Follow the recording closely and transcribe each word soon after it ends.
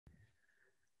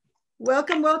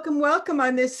Welcome, welcome, welcome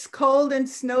on this cold and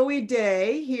snowy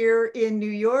day here in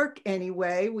New York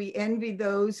anyway. We envy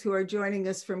those who are joining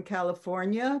us from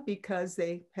California because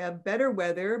they have better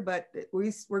weather, but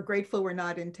we're grateful we're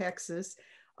not in Texas,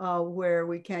 where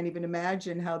we can't even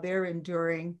imagine how they're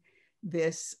enduring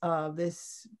this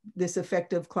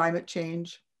effect of climate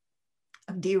change,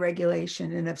 of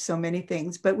deregulation, and of so many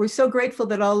things. But we're so grateful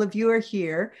that all of you are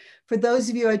here. For those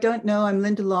of you I don't know, I'm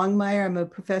Linda Longmire. I'm a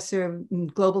professor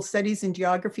of Global Studies and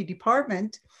Geography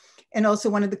Department, and also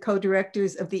one of the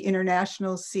co-directors of the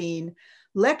International Scene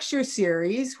lecture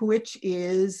series, which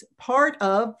is part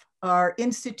of our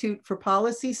Institute for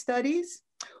Policy Studies,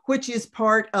 which is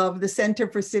part of the Center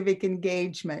for Civic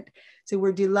Engagement. So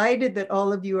we're delighted that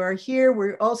all of you are here.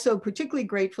 We're also particularly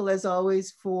grateful, as always,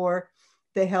 for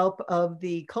the help of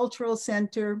the Cultural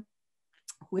Center,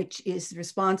 which is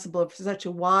responsible for such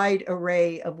a wide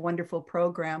array of wonderful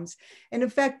programs. And in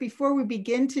fact, before we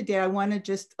begin today, I want to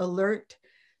just alert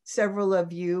several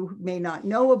of you who may not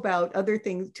know about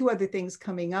two other things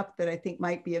coming up that I think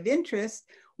might be of interest.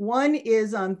 One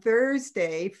is on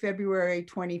Thursday, February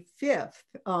 25th.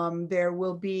 There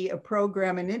will be a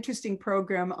program, an interesting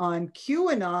program on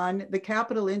QAnon, the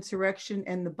Capitol insurrection,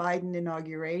 and the Biden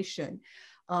inauguration.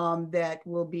 That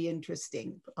will be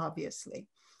interesting, obviously.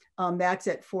 That's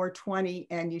at 4:20,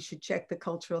 and you should check the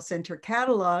Cultural Center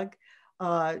catalog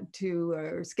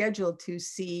scheduled to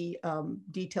see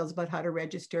details about how to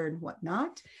register and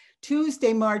whatnot.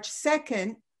 Tuesday, March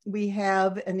 2nd, we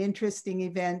have an interesting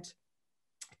event,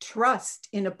 Trust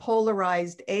in a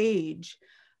Polarized Age,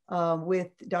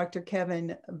 with Dr.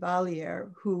 Kevin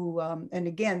Valliere, who, and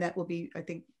again, that will be, I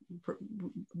think,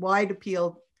 wide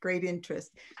appeal, great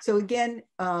interest. So again,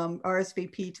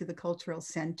 RSVP to the Cultural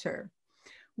Center.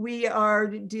 We are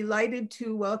delighted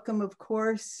to welcome, of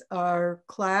course, our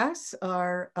class,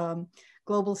 our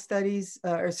Global Studies,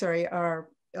 our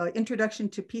Introduction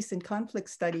to Peace and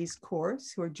Conflict Studies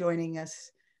course, who are joining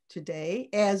us today,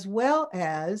 as well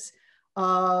as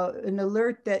an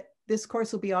alert that this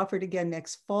course will be offered again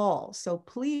next fall. So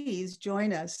please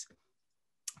join us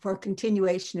for a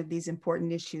continuation of these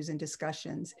important issues and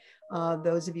discussions.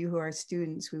 Those of you who are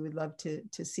students, we would love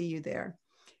to see you there.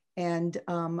 And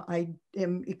I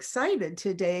am excited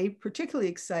today, particularly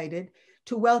excited,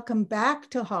 to welcome back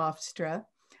to Hofstra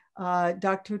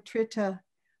Dr. Trita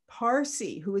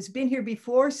Parsi, who has been here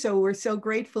before, so we're so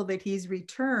grateful that he's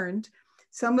returned.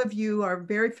 Some of you are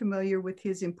very familiar with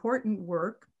his important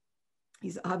work.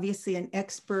 He's obviously an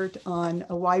expert on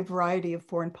a wide variety of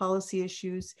foreign policy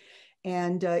issues,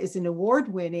 and is an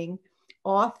award-winning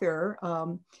author.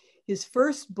 His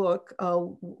first book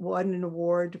won an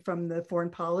award from the Foreign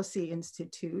Policy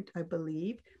Institute, I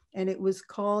believe, and it was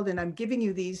called, and I'm giving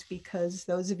you these because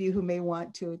those of you who may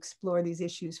want to explore these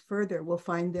issues further will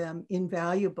find them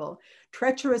invaluable.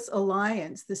 Treacherous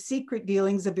Alliance, The Secret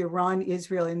Dealings of Iran,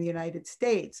 Israel, and the United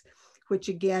States, which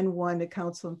again won a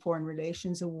Council on Foreign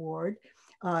Relations Award.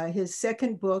 His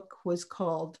second book was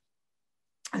called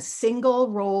A Single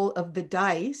Roll of the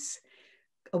Dice,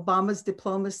 Obama's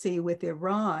Diplomacy with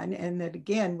Iran, and that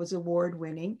again was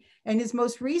award-winning. And his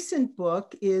most recent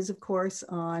book is, of course,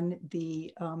 on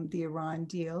the Iran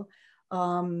deal,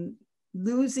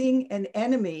 Losing an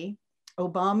Enemy,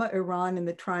 Obama, Iran, and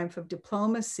the Triumph of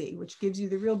Diplomacy, which gives you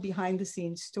the real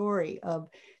behind-the-scenes story of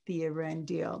the Iran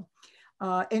deal.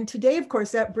 And today, of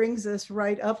course, that brings us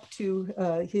right up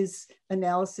to his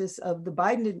analysis of the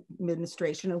Biden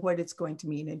administration and what it's going to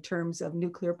mean in terms of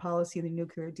nuclear policy and the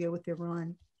nuclear deal with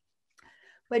Iran.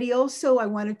 But he also, I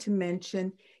wanted to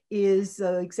mention, is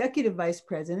executive vice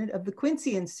president of the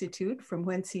Quincy Institute, from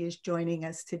whence he is joining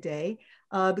us today.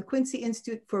 The Quincy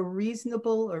Institute for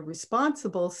Reasonable or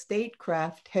Responsible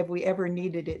Statecraft, Have We Ever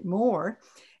Needed It More?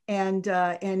 And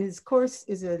his course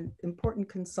is an important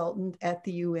consultant at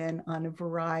the UN on a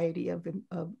variety of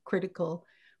critical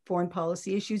foreign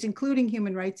policy issues, including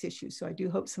human rights issues. So I do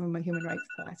hope some of my human rights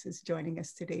class is joining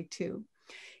us today too.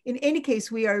 In any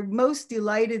case, we are most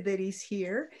delighted that he's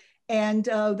here. And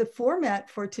the format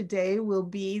for today will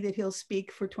be that he'll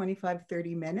speak for 25,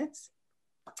 30 minutes.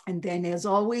 And then, as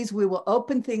always, we will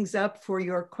open things up for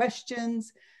your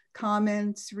questions,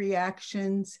 comments,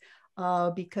 reactions,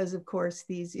 because of course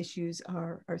these issues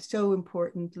are so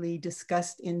importantly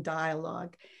discussed in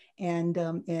dialogue.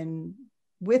 And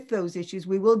with those issues,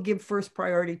 we will give first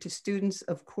priority to students,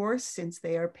 of course, since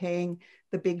they are paying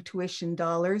the big tuition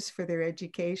dollars for their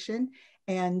education,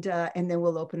 and then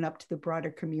we'll open up to the broader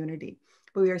community.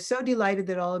 But we are so delighted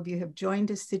that all of you have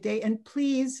joined us today, and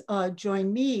please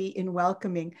join me in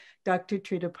welcoming Dr.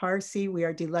 Trita Parsi. We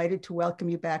are delighted to welcome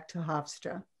you back to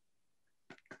Hofstra.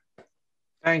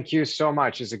 Thank you so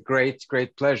much. It's a great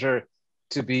pleasure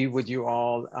to be with you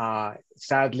all,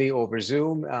 sadly over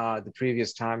Zoom. The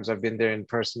previous times I've been there in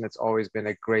person, it's always been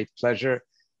a great pleasure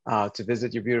to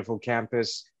visit your beautiful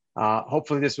campus.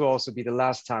 Hopefully this will also be the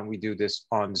last time we do this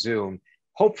on Zoom.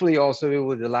 Hopefully also it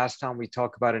will be the last time we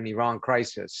talk about an Iran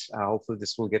crisis. Hopefully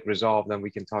this will get resolved and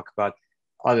we can talk about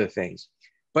other things.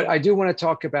 But I do want to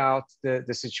talk about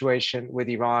the situation with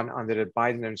Iran under the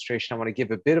Biden administration. I want to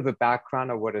give a bit of a background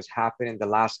of what has happened in the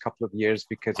last couple of years,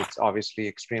 because it's obviously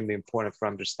extremely important for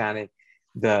understanding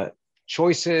the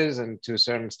choices and to a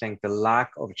certain extent, the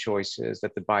lack of choices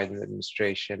that the Biden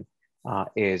administration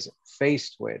is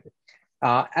faced with.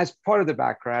 As part of the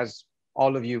background, as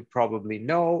all of you probably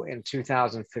know, in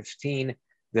 2015,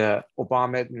 the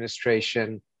Obama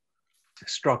administration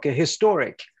struck a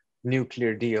historic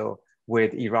nuclear deal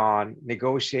with Iran,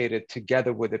 negotiated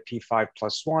together with the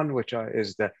P5+1, which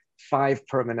is the 5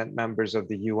 permanent members of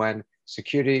the UN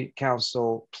Security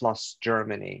Council plus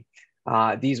Germany.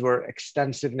 These were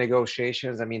extensive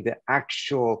negotiations. I mean, the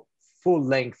actual full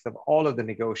length of all of the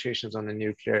negotiations on the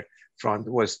nuclear front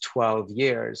was 12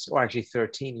 years, or actually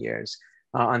 13 years,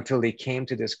 until they came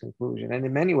to this conclusion. And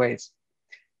in many ways,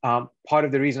 part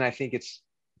of the reason I think it's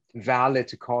valid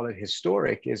to call it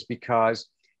historic is because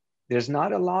there's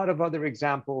not a lot of other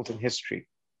examples in history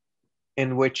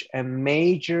in which a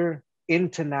major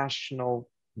international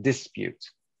dispute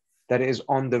that is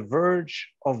on the verge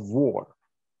of war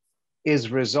is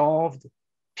resolved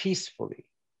peacefully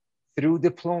through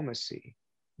diplomacy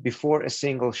before a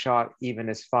single shot even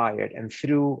is fired and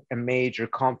through a major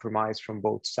compromise from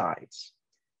both sides.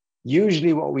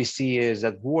 Usually what we see is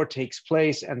that war takes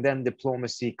place and then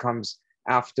diplomacy comes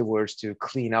afterwards to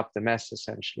clean up the mess,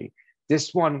 essentially.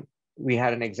 This one, we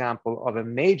had an example of a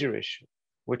major issue.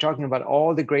 We're talking about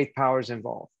all the great powers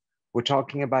involved. We're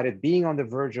talking about it being on the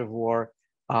verge of war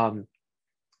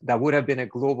that would have been a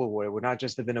global war. It would not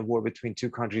just have been a war between two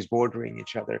countries bordering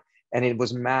each other. And it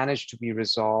was managed to be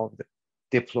resolved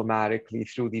diplomatically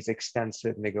through these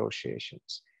extensive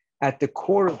negotiations. At the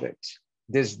core of it,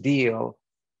 this deal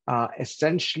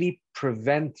essentially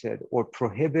prevented or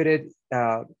prohibited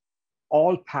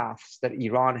all paths that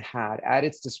Iran had at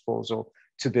its disposal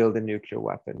to build a nuclear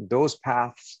weapon. Those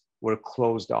paths were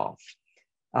closed off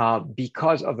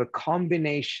because of a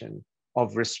combination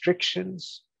of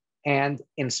restrictions and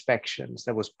inspections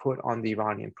that was put on the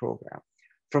Iranian program.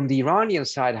 From the Iranian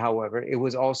side, however, it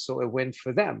was also a win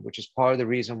for them, which is part of the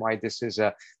reason why this is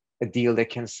a deal that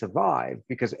can survive,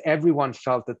 because everyone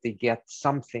felt that they get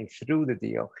something through the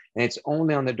deal. And it's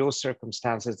only under those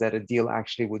circumstances that a deal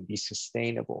actually would be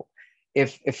sustainable.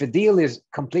 If a deal is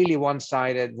completely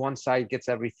one-sided, one side gets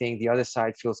everything, the other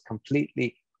side feels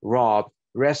completely robbed,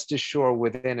 rest assured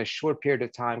within a short period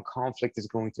of time, conflict is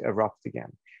going to erupt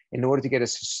again. In order to get a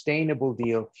sustainable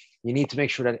deal, you need to make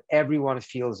sure that everyone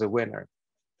feels a winner.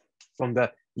 From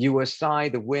the US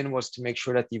side, the win was to make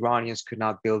sure that the Iranians could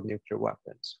not build nuclear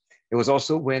weapons. It was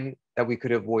also a win that we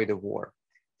could avoid a war.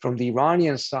 From the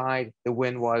Iranian side, the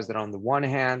win was that on the one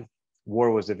hand,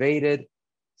 war was evaded,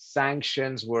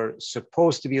 sanctions were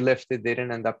supposed to be lifted, they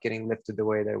didn't end up getting lifted the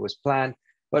way that it was planned,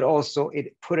 but also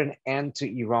it put an end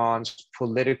to Iran's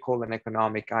political and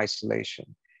economic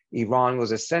isolation. Iran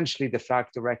was essentially de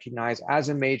facto recognized as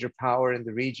a major power in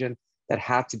the region that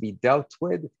had to be dealt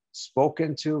with,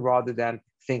 spoken to, rather than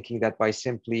thinking that by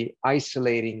simply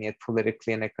isolating it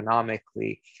politically and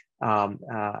economically,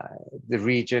 the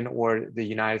region or the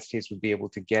United States would be able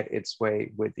to get its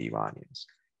way with the Iranians.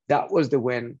 That was the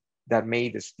win that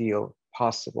made this deal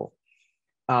possible.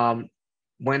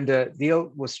 When the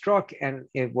deal was struck and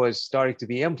it was starting to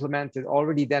be implemented,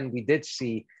 already then we did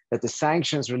see that the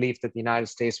sanctions relief that the United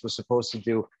States was supposed to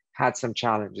do had some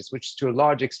challenges, which to a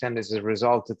large extent is a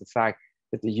result of the fact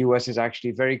that the US is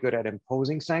actually very good at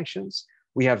imposing sanctions.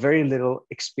 We have very little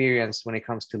experience when it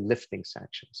comes to lifting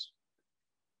sanctions.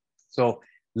 So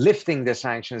lifting the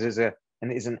sanctions is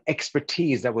an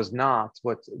expertise that was not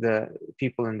what the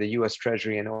people in the US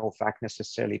Treasury and OFAC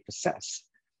necessarily possess.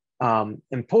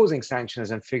 Imposing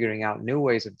sanctions and figuring out new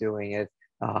ways of doing it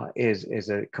is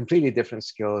a completely different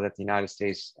skill that the United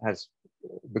States has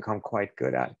become quite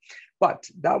good at. But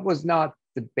that was not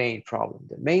the main problem.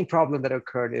 The main problem that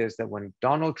occurred is that when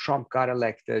Donald Trump got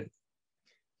elected,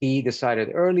 he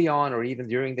decided early on, or even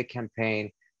during the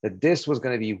campaign, that this was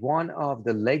going to be one of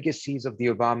the legacies of the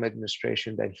Obama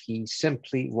administration that he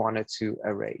simply wanted to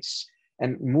erase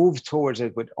and move towards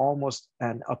it with almost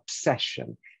an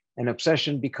obsession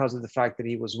because of the fact that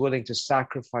he was willing to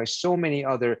sacrifice so many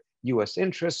other US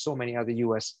interests, so many other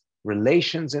US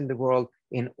relations in the world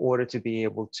in order to be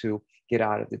able to get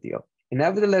out of the deal. It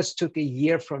nevertheless took a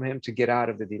year from him to get out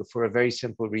of the deal for a very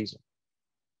simple reason.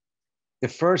 The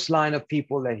first line of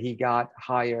people that he got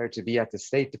hired to be at the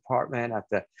State Department, at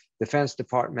the Defense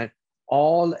Department,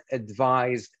 all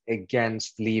advised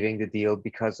against leaving the deal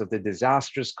because of the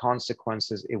disastrous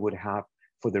consequences it would have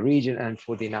for the region and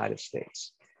for the United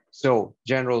States. So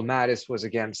General Mattis was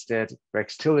against it,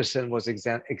 Rex Tillerson was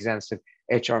against it,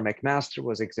 H.R. McMaster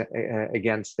was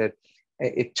against it.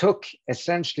 It took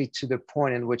essentially to the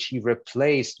point in which he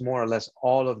replaced more or less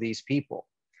all of these people.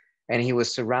 And he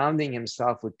was surrounding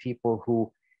himself with people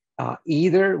who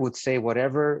either would say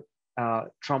whatever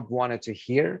Trump wanted to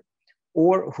hear,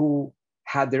 or who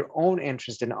had their own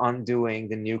interest in undoing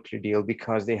the nuclear deal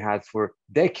because they had for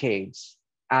decades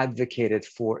advocated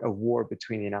for a war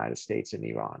between the United States and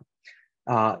Iran.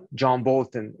 John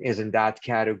Bolton is in that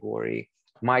category.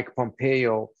 Mike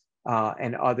Pompeo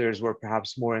and others were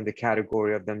perhaps more in the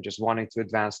category of them just wanting to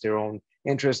advance their own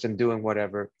interest and doing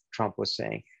whatever Trump was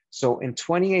saying. So in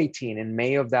 2018, in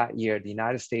May of that year, the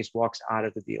United States walks out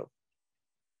of the deal.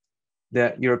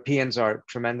 The Europeans are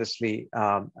tremendously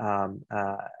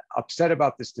upset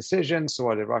about this decision. So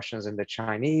are the Russians and the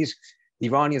Chinese. The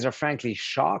Iranians are frankly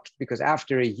shocked because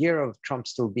after a year of Trump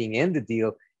still being in the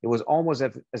deal, it was almost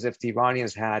as if the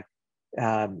Iranians had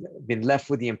been left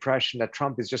with the impression that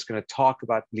Trump is just going to talk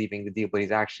about leaving the deal, but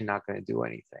he's actually not going to do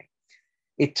anything.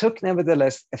 It took,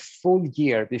 nevertheless, a full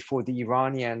year before the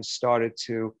Iranians started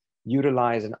to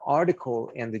utilize an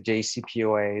article in the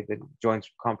JCPOA, the Joint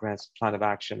Comprehensive Plan of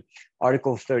Action,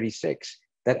 Article 36,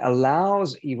 that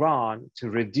allows Iran to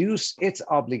reduce its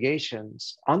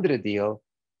obligations under the deal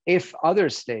if other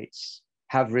states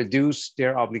have reduced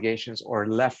their obligations or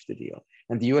left the deal.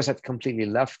 And the US had completely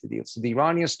left the deal. So the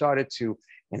Iranians started to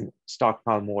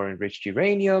stockpile more enriched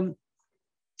uranium,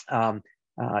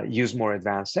 use more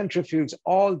advanced centrifuges,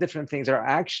 all different things are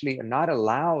actually not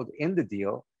allowed in the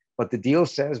deal. But the deal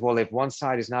says, well, if one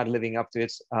side is not living up to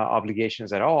its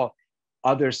obligations at all,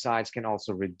 other sides can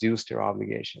also reduce their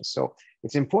obligations. So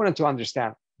it's important to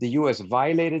understand the US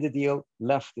violated the deal,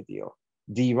 left the deal.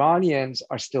 The Iranians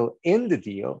are still in the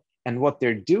deal, and what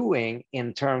they're doing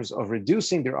in terms of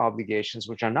reducing their obligations,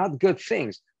 which are not good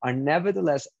things, are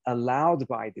nevertheless allowed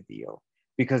by the deal,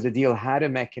 because the deal had a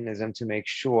mechanism to make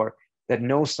sure that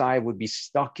no side would be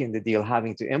stuck in the deal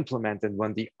having to implement it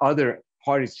when the other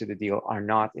parties to the deal are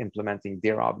not implementing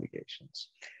their obligations.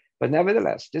 But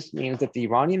nevertheless, this means that the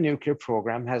Iranian nuclear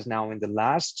program has now in the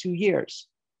last 2 years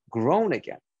grown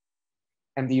again.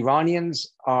 And the Iranians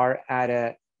are at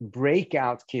a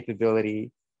breakout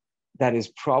capability that is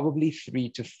probably 3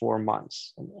 to 4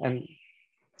 months. And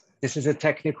this is a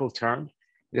technical term.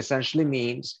 It essentially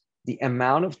means the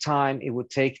amount of time it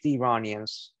would take the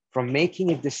Iranians from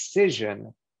making a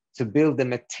decision to build the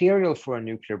material for a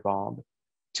nuclear bomb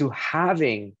to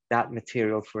having that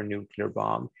material for a nuclear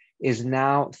bomb is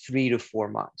now 3 to 4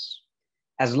 months.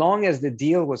 As long as the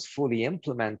deal was fully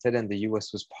implemented and the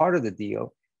US was part of the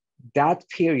deal, that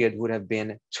period would have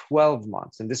been 12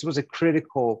 months. And this was a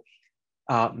critical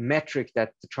metric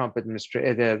that the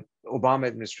the Obama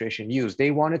administration used.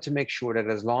 They wanted to make sure that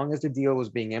as long as the deal was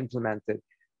being implemented,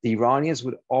 the Iranians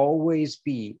would always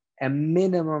be a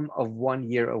minimum of 1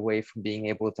 year away from being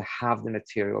able to have the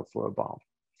material for a bomb.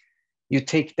 You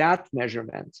take that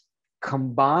measurement,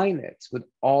 combine it with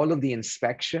all of the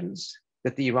inspections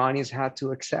that the Iranians had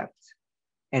to accept,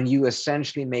 and you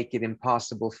essentially make it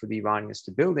impossible for the Iranians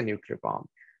to build a nuclear bomb,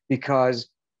 because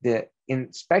the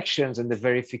inspections and the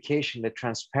verification, the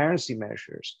transparency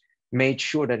measures made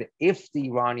sure that if the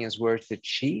Iranians were to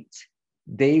cheat,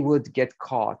 they would get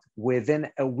caught within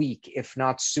a week, if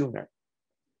not sooner.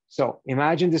 So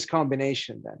imagine this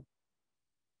combination then.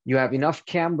 You have enough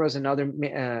cameras and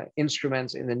other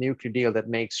instruments in the nuclear deal that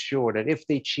makes sure that if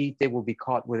they cheat, they will be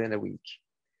caught within a week.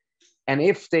 And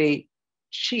if they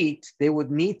cheat, they would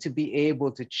need to be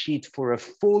able to cheat for a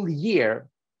full year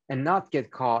and not get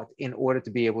caught in order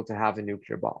to be able to have a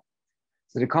nuclear bomb.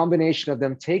 So the combination of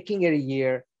them taking it a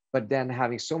year, but then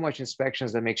having so much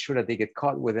inspections that make sure that they get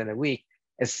caught within a week,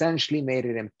 essentially made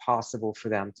it impossible for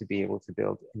them to be able to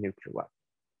build a nuclear weapon.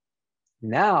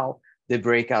 Now, the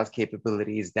breakout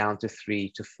capability is down to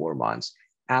 3 to 4 months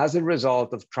as a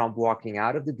result of Trump walking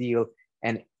out of the deal,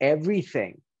 and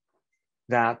everything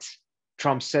that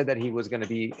Trump said that he was going to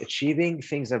be achieving,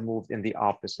 things have moved in the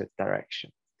opposite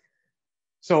direction.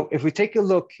 So if we take a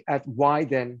look at why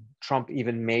then Trump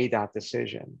even made that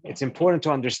decision, it's important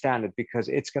to understand it because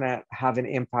it's going to have an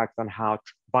impact on how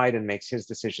Biden makes his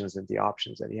decisions and the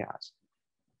options that he has.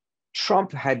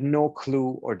 Trump had no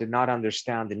clue or did not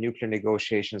understand the nuclear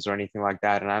negotiations or anything like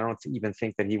that. And I don't even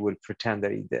think that he would pretend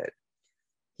that he did.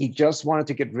 He just wanted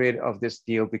to get rid of this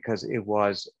deal because it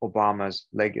was Obama's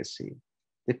legacy.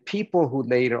 The people who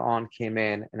later on came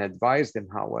in and advised him,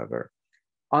 however,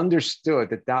 understood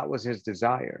that that was his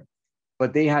desire,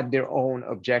 but they had their own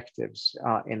objectives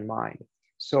in mind.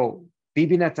 So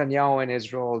Bibi Netanyahu in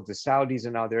Israel, the Saudis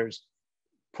and others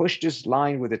pushed this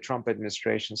line with the Trump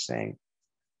administration saying,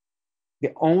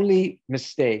 the only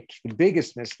mistake, the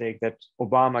biggest mistake that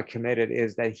Obama committed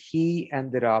is that he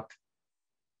ended up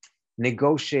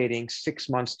negotiating 6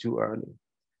 months too early.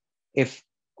 If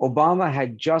Obama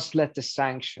had just let the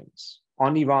sanctions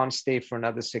on Iran stay for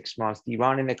another 6 months, the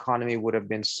Iranian economy would have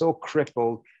been so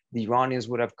crippled, the Iranians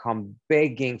would have come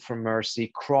begging for mercy,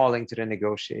 crawling to the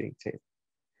negotiating table.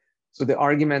 So the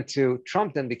argument to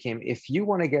Trump then became, if you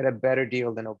want to get a better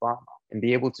deal than Obama and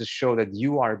be able to show that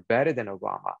you are better than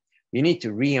Obama, you need to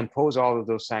reimpose all of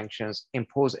those sanctions,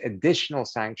 impose additional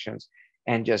sanctions,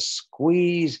 and just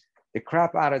squeeze the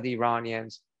crap out of the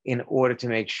Iranians in order to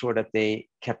make sure that they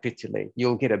capitulate.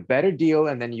 You'll get a better deal,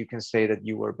 and then you can say that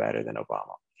you were better than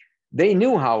Obama. They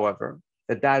knew, however,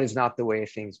 that that is not the way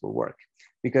things will work.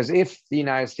 Because if the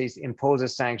United States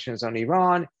imposes sanctions on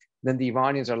Iran, then the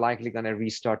Iranians are likely going to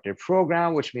restart their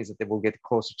program, which means that they will get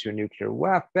closer to a nuclear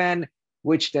weapon,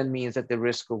 which then means that the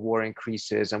risk of war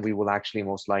increases, and we will actually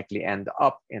most likely end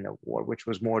up in a war, which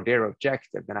was more their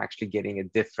objective than actually getting a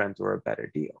different or a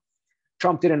better deal.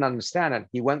 Trump didn't understand it.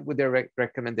 He went with their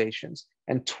recommendations,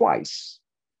 and twice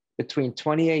between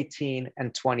 2018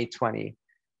 and 2020,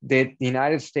 did the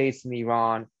United States and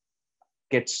Iran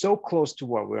get so close to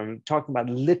war. We're talking about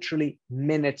literally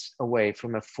minutes away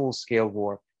from a full-scale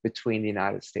war between the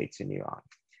United States and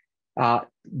Iran.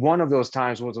 One of those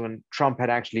times was when Trump had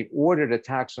actually ordered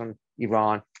attacks on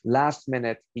Iran. Last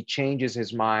minute, he changes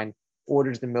his mind,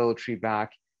 orders the military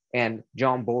back. And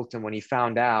John Bolton, when he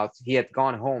found out, he had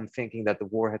gone home thinking that the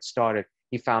war had started.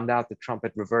 He found out that Trump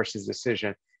had reversed his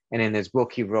decision. And in his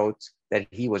book, he wrote that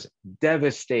he was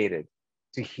devastated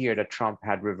to hear that Trump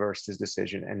had reversed his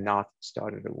decision and not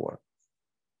started a war.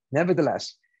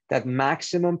 Nevertheless, that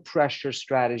maximum pressure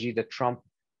strategy that Trump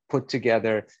put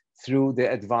together through the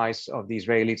advice of the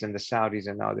Israelis and the Saudis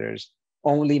and others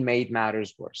only made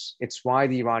matters worse. It's why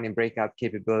the Iranian breakout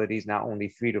capability is now only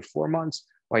 3 to 4 months,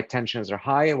 why tensions are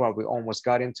higher, why we almost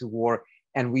got into war,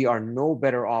 and we are no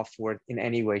better off for it in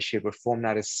any way, shape, or form.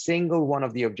 Not a single one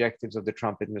of the objectives of the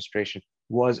Trump administration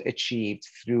was achieved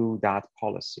through that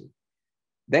policy.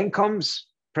 Then comes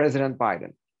President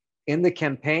Biden. In the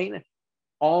campaign,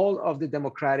 all of the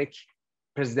Democratic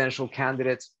presidential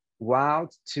candidates vowed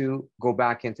to go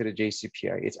back into the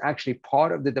JCPOA. It's actually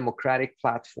part of the Democratic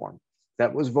platform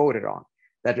that was voted on,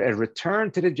 that a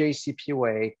return to the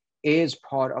JCPOA is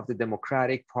part of the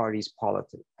Democratic Party's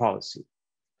policy.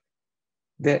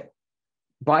 The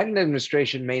Biden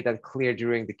administration made that clear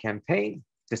during the campaign.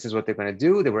 This is what they're going to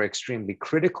do. They were extremely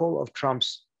critical of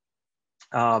Trump's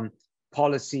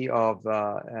policy of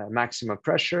maximum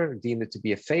pressure, deemed it to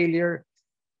be a failure.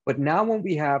 But now when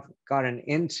we have gotten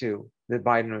into the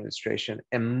Biden administration,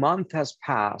 a month has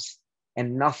passed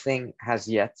and nothing has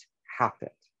yet happened.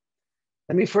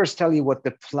 Let me first tell you what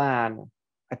the plan,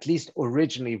 at least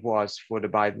originally, was for the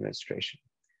Biden administration.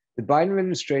 The Biden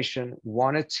administration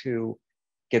wanted to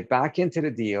get back into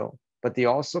the deal, but they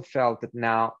also felt that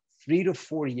now 3 to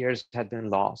 4 years had been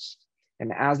lost.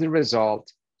 And as a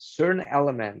result, certain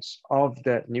elements of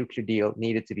the nuclear deal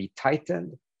needed to be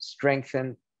tightened,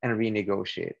 strengthened, and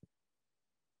renegotiated.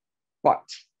 But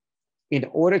in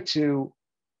order to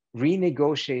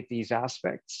renegotiate these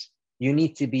aspects, you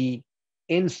need to be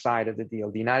inside of the deal.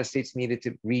 The United States needed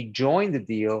to rejoin the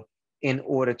deal in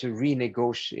order to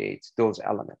renegotiate those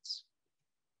elements.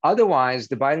 Otherwise,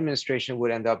 the Biden administration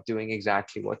would end up doing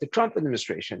exactly what the Trump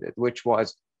administration did, which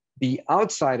was be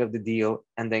outside of the deal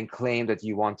and then claim that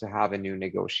you want to have a new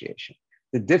negotiation.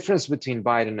 The difference between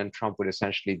Biden and Trump would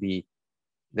essentially be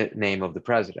the name of the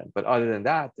president. But other than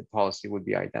that, the policy would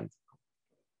be identical.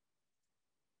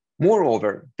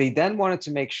 Moreover, they then wanted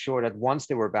to make sure that once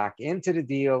they were back into the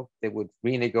deal, they would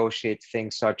renegotiate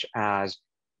things such as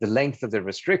the length of the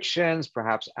restrictions,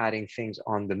 perhaps adding things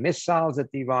on the missiles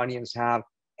that the Iranians have,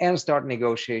 and start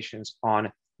negotiations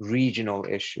on regional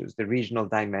issues, the regional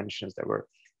dimensions that were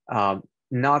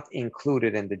not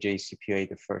included in the JCPOA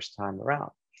the first time around.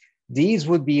 These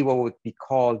would be what would be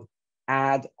called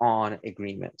add-on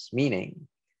agreements, meaning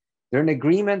they're an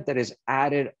agreement that is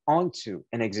added onto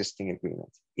an existing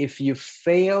agreement. If you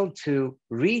fail to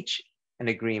reach an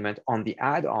agreement on the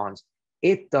add-ons,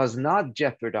 it does not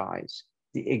jeopardize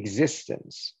the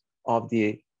existence of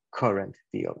the current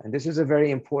deal. And this is a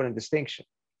very important distinction.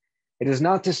 It is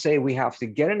not to say we have to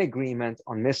get an agreement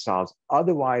on missiles,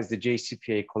 otherwise the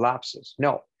JCPOA collapses.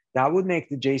 No, that would make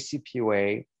the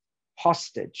JCPOA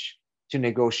hostage to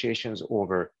negotiations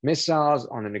over missiles,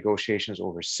 on the negotiations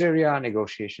over Syria,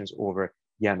 negotiations over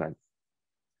Yemen.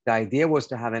 The idea was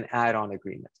to have an add-on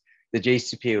agreement. The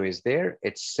JCPOA is there,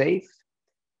 it's safe,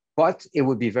 but it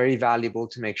would be very valuable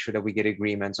to make sure that we get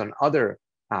agreements on other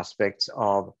aspects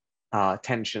of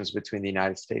tensions between the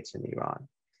United States and Iran.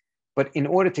 But in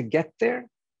order to get there,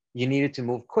 you needed to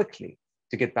move quickly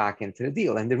to get back into the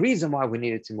deal. And the reason why we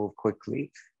needed to move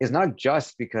quickly is not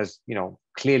just because,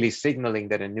 clearly signaling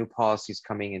that a new policy is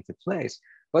coming into place,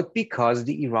 but because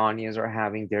the Iranians are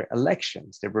having their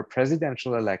elections. There were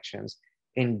presidential elections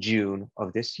in June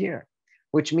of this year,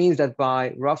 which means that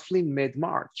by roughly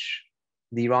mid-March,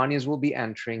 the Iranians will be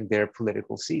entering their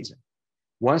political season.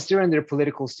 Once they're in their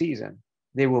political season,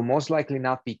 they will most likely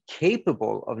not be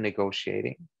capable of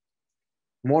negotiating.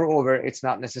 Moreover, it's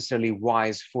not necessarily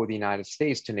wise for the United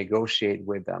States to negotiate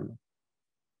with them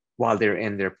while they're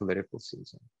in their political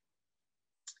season.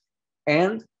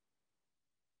 And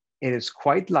it is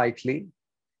quite likely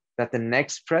that the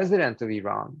next president of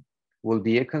Iran will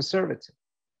be a conservative.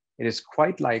 It is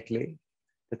quite likely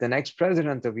that the next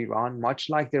president of Iran, much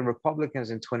like the Republicans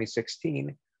in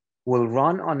 2016, will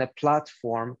run on a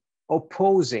platform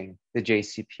opposing the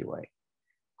JCPOA,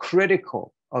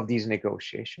 critical of these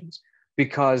negotiations,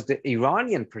 because the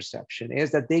Iranian perception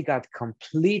is that they got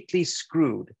completely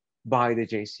screwed by the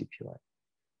JCPOA.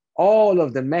 All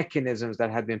of the mechanisms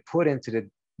that had been put into the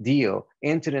deal,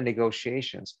 into the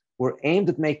negotiations, were aimed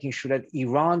at making sure that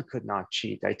Iran could not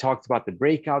cheat. I talked about the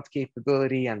breakout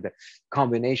capability and the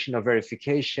combination of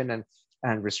verification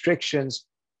and restrictions.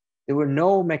 There were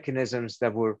no mechanisms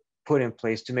that were put in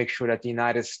place to make sure that the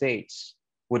United States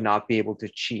would not be able to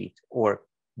cheat or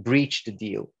breach the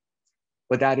deal.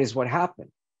 But that is what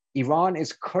happened. Iran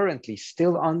is currently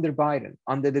still under Biden,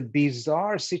 under the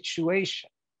bizarre situation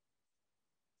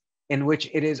in which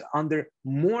it is under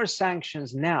more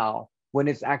sanctions now when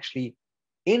it's actually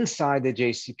inside the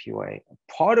JCPOA,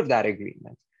 part of that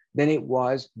agreement, than it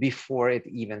was before it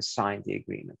even signed the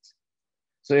agreement.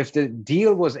 So if the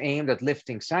deal was aimed at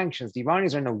lifting sanctions, the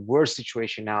Iranians are in a worse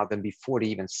situation now than before they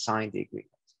even signed the agreement.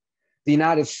 The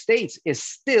United States is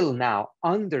still now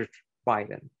under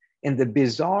Biden in the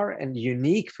bizarre and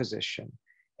unique position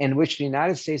in which the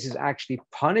United States is actually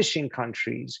punishing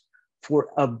countries for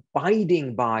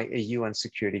abiding by a UN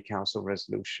Security Council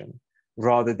resolution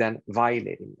rather than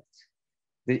violating it.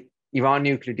 The Iran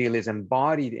nuclear deal is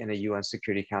embodied in a UN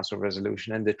Security Council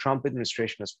resolution, and the Trump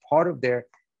administration, as part of their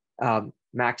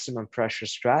maximum pressure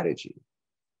strategy,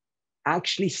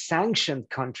 actually sanctioned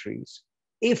countries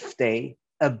if they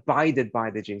abided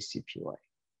by the JCPOA.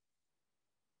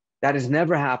 That has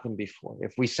never happened before.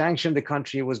 If we sanctioned the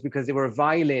country, it was because they were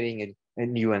violating a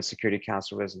UN Security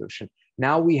Council resolution.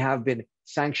 Now we have been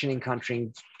sanctioning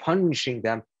countries, punishing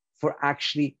them for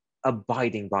actually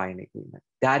abiding by an agreement.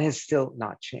 That has still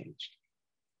not changed.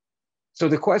 So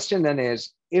the question then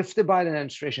is, if the Biden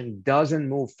administration doesn't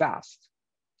move fast,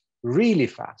 really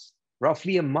fast,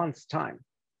 roughly a month's time,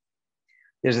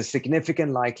 there's a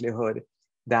significant likelihood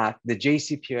that the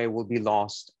JCPOA will be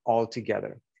lost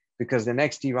altogether, because the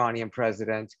next Iranian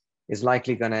president is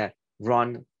likely going to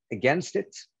run against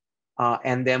it.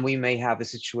 And then we may have a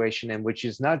situation in which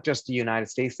it's not just the United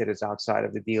States that is outside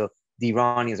of the deal, the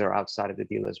Iranians are outside of the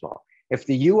deal as well. If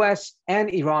the US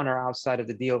and Iran are outside of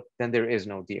the deal, then there is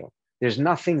no deal. There's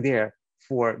nothing there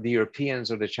for the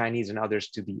Europeans or the Chinese and others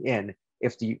to be in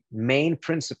if the main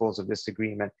principles of this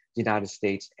agreement, the United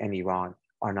States and Iran,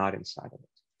 are not inside of it.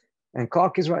 And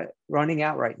clock is running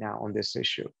out right now on this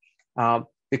issue.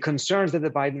 The concerns that the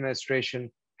Biden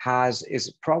administration has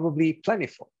is probably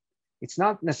plentiful. It's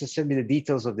not necessarily the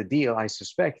details of the deal, I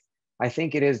suspect. I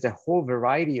think it is the whole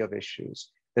variety of issues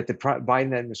that the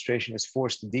Biden administration is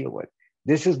forced to deal with.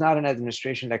 This is not an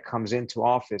administration that comes into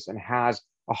office and has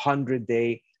a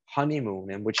 100-day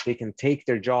honeymoon in which they can take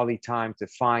their jolly time to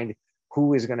find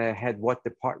who is going to head what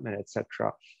department,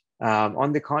 etc.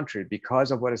 On the contrary,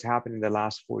 because of what has happened in the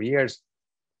last 4 years,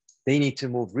 they need to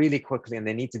move really quickly, and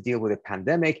they need to deal with a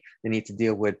pandemic. They need to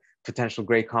deal with potential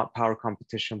great power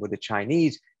competition with the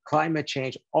Chinese, climate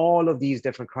change, all of these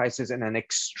different crises in an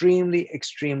extremely,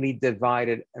 extremely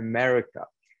divided America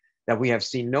that we have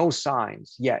seen no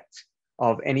signs yet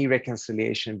of any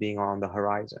reconciliation being on the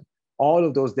horizon. All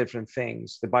of those different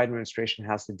things the Biden administration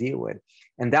has to deal with.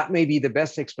 And that may be the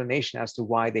best explanation as to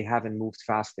why they haven't moved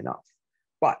fast enough.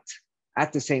 But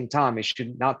at the same time, it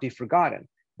should not be forgotten.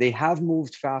 They have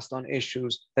moved fast on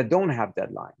issues that don't have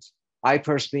deadlines. I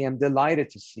personally am delighted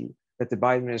to see that the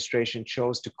Biden administration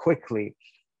chose to quickly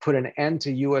put an end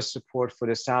to US support for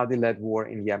the Saudi-led war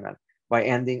in Yemen by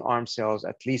ending arms sales,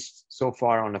 at least so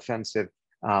far on offensive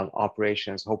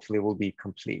operations, hopefully will be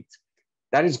complete.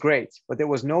 That is great, but there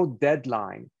was no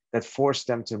deadline that forced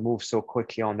them to move so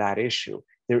quickly on that issue.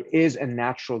 There is a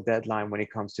natural deadline when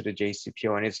it comes to the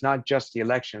JCPOA, and it's not just the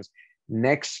elections.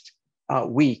 Next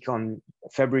week, on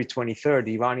February 23rd,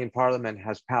 the Iranian parliament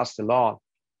has passed a law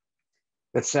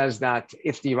that says that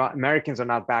if the Americans are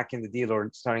not back in the deal or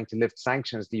starting to lift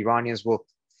sanctions, the Iranians will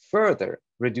further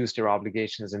reduce their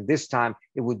obligations. And this time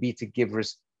it would be to give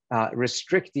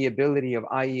restrict the ability of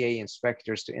IEA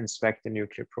inspectors to inspect the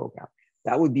nuclear program.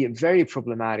 That would be a very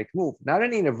problematic move, not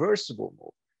an irreversible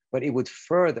move, but it would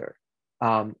further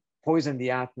poison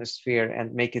the atmosphere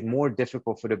and make it more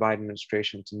difficult for the Biden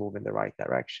administration to move in the right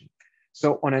direction.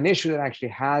 So on an issue that actually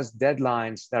has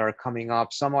deadlines that are coming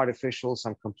up, some artificial,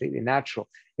 some completely natural,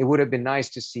 it would have been nice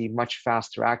to see much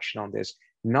faster action on this,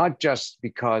 not just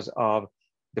because of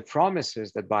the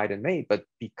promises that Biden made, but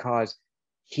because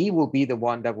he will be the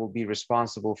one that will be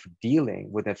responsible for dealing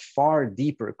with a far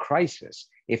deeper crisis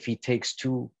if he takes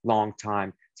too long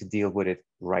time to deal with it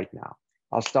right now.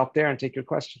 I'll stop there and take your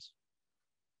questions.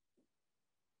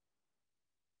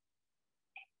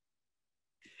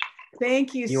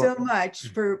 Thank you so much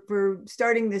for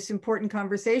starting this important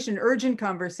conversation, urgent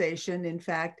conversation, in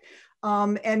fact.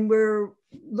 And we're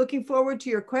looking forward to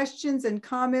your questions and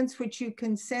comments, which you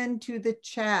can send to the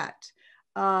chat.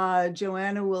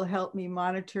 Joanna will help me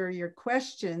monitor your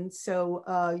questions.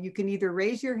 So you can either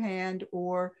raise your hand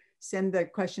or send the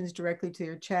questions directly to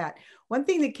your chat. One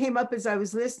thing that came up as I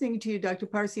was listening to you, Dr.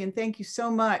 Parsi, and thank you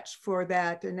so much for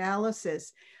that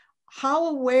analysis. How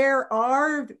aware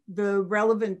are the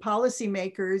relevant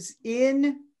policymakers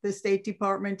in the State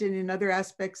Department and in other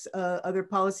aspects, other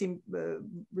policy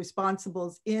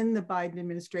responsibles in the Biden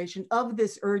administration of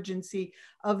this urgency,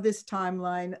 of this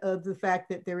timeline, of the fact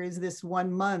that there is this 1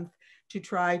 month to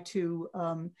try to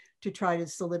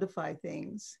solidify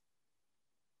things?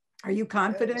 Are you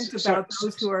confident about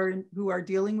those who are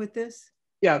dealing with this?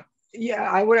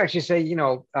 Yeah, I would actually say,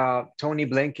 Tony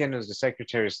Blinken was the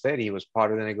Secretary of State. He was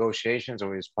part of the negotiations,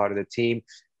 or he was part of the team.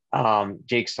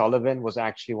 Jake Sullivan was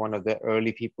actually one of the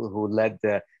early people who led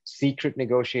the secret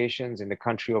negotiations in the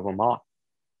country of Oman.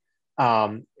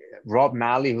 Rob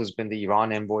Malley, who's been the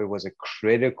Iran envoy, was a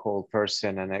critical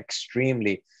person and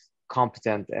extremely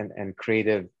competent and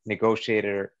creative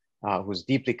negotiator who's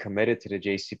deeply committed to the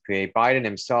JCPOA. Biden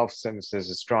himself senses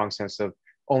a strong sense of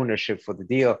ownership for the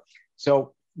deal.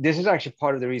 So this is actually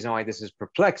part of the reason why this is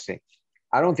perplexing.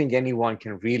 I don't think anyone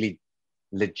can really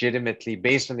legitimately,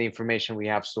 based on the information we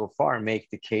have so far, make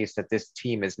the case that this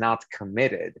team is not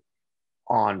committed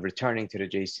on returning to the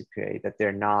JCPOA, that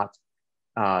they're not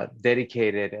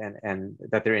dedicated and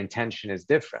that their intention is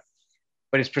different.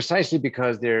 But it's precisely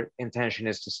because their intention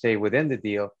is to stay within the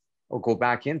deal or go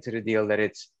back into the deal that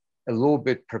it's a little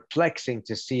bit perplexing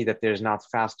to see that there's not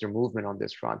faster movement on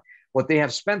this front. What they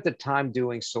have spent the time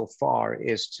doing so far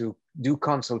is to do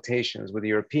consultations with the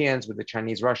Europeans, with the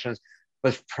Chinese, Russians,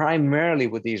 but primarily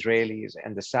with the Israelis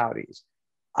and the Saudis.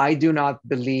 I do not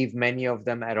believe many of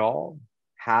them at all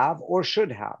have or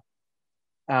should have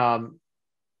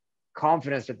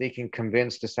confidence that they can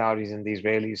convince the Saudis and the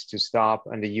Israelis to stop,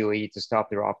 and the UAE to stop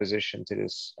their opposition to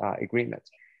this agreement.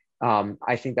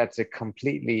 I think that's a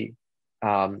completely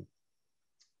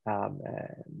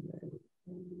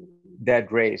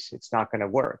dead race. It's not going to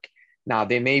work. Now,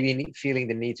 they may be feeling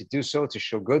the need to do so to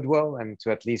show goodwill and to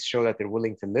at least show that they're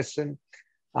willing to listen.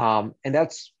 And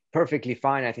that's perfectly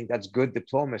fine. I think that's good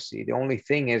diplomacy. The only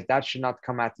thing is that should not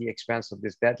come at the expense of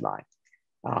this deadline.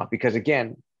 Because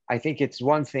again, I think it's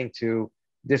one thing to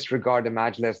disregard the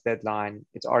Majlis deadline.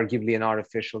 It's arguably an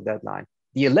artificial deadline.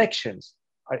 The elections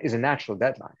is a natural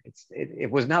deadline.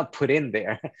 It was not put in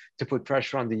there to put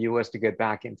pressure on the US to get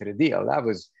back into the deal.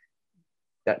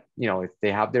 That,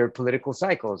 they have their political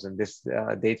cycles, and this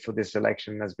date for this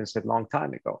election has been set a long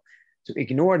time ago. To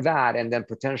ignore that and then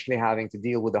potentially having to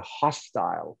deal with a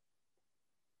hostile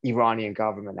Iranian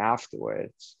government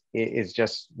afterwards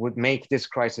would make this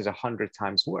crisis 100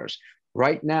 times worse.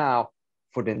 Right now,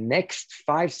 for the next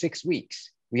 5-6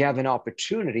 weeks, we have an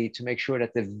opportunity to make sure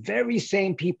that the very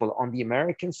same people on the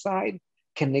American side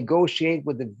can negotiate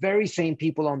with the very same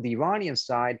people on the Iranian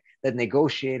side that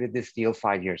negotiated this deal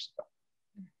 5 years ago.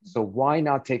 So why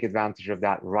not take advantage of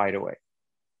that right away?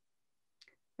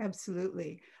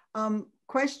 Absolutely.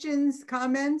 Questions,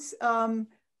 comments?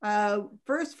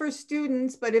 First for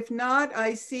students, but if not,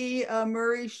 I see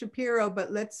Murray Shapiro,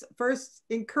 but let's first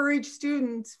encourage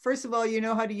students. First of all, you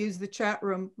know how to use the chat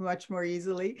room much more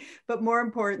easily, but more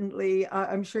importantly,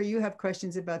 I'm sure you have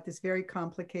questions about this very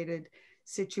complicated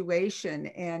situation,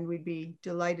 and we'd be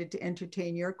delighted to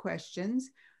entertain your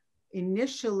questions.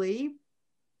 Initially,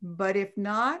 But if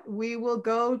not, we will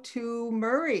go to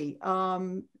Murray.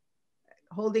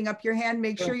 Holding up your hand,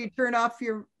 make sure you turn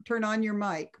on your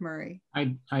mic, Murray.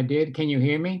 I did. Can you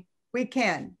hear me? We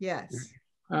can, yes.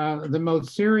 The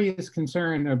most serious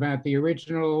concern about the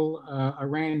original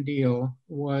Iran deal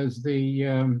was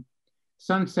the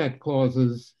sunset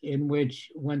clauses in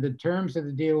which, when the terms of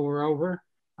the deal were over,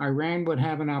 Iran would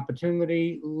have an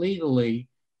opportunity legally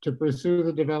to pursue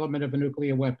the development of a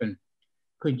nuclear weapon.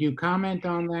 Could you comment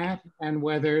on that and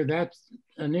whether that's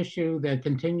an issue that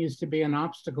continues to be an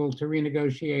obstacle to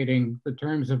renegotiating the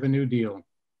terms of a new deal?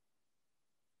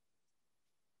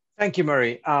 Thank you,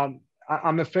 Murray.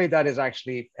 I'm afraid that is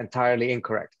actually entirely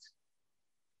incorrect.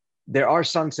 There are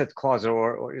sunset clauses,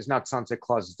 or it's not sunset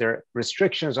clauses, there are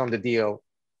restrictions on the deal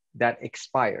that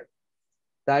expire.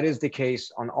 That is the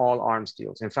case on all arms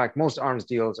deals. In fact, most arms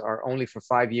deals are only for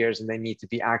 5 years and they need to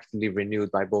be actively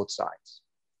renewed by both sides.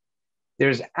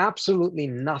 There's absolutely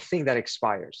nothing that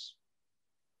expires,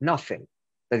 nothing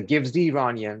that gives the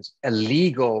Iranians a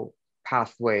legal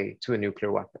pathway to a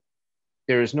nuclear weapon.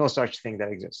 There is no such thing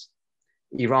that exists.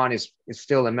 Iran is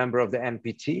still a member of the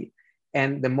NPT,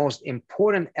 and the most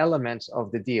important elements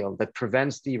of the deal that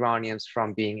prevents the Iranians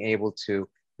from being able to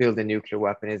build a nuclear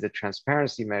weapon is the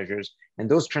transparency measures, and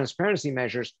those transparency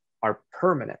measures are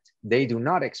permanent. They do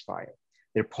not expire.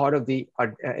 They're part of the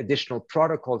additional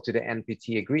protocol to the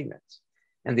NPT agreement.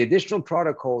 And the additional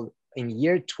protocol in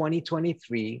year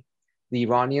 2023, the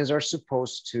Iranians are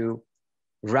supposed to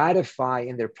ratify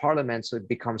in their parliament so it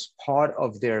becomes part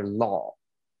of their law.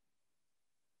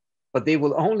 But they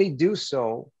will only do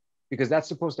so because that's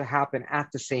supposed to happen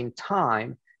at the same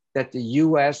time that the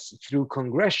US, through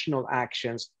congressional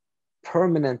actions,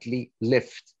 permanently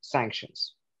lift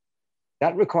sanctions.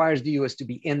 That requires the US to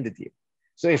be in the deal.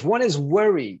 So if one is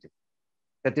worried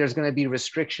that there's going to be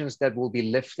restrictions that will be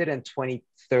lifted in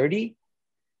 2030,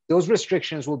 those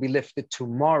restrictions will be lifted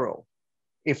tomorrow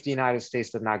if the United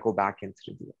States does not go back into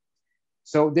the deal.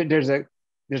 So there's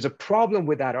a problem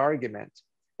with that argument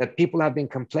that people have been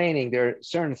complaining there are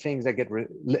certain things that get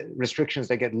restrictions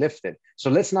that get lifted.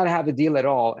 So let's not have a deal at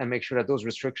all and make sure that those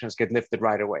restrictions get lifted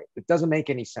right away. It doesn't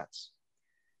make any sense.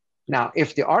 Now,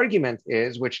 if the argument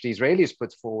is, which the Israelis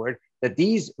put forward, that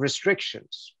these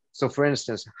restrictions, so for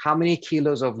instance, how many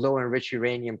kilos of low enriched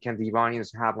uranium can the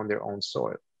Iranians have on their own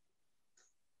soil?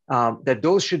 That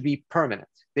those should be permanent.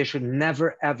 They should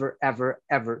never, ever, ever,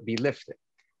 ever be lifted.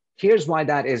 Here's why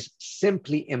that is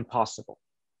simply impossible.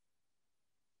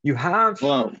 You have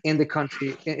in the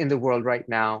country, in the world right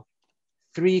now,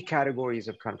 3 categories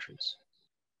of countries.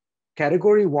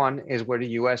 Category 1 is where the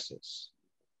US is.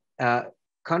 A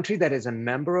country that is a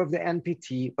member of the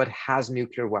NPT but has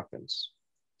nuclear weapons.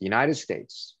 The United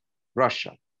States,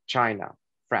 Russia, China,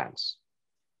 France,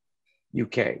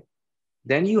 UK.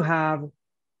 Then you have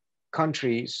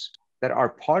countries that are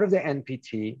part of the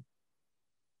NPT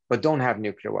but don't have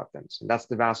nuclear weapons. And that's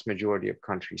the vast majority of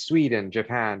countries: Sweden,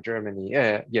 Japan, Germany,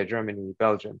 Germany,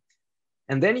 Belgium.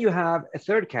 And then you have a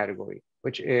third category,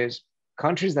 which is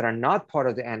countries that are not part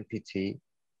of the NPT,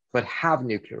 but have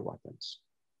nuclear weapons.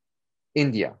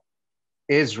 India,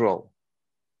 Israel,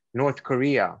 North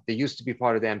Korea, they used to be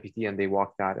part of the NPT and they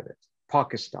walked out of it.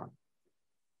 Pakistan.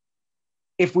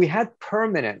 If we had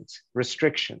permanent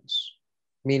restrictions,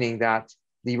 meaning that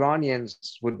the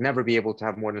Iranians would never be able to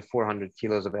have more than 400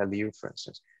 kilos of LEU, for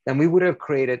instance, then we would have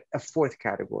created a fourth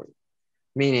category,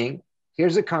 meaning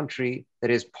here's a country that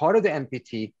is part of the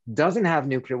NPT, doesn't have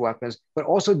nuclear weapons, but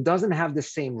also doesn't have the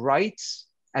same rights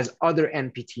as other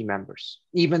NPT members,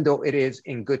 even though it is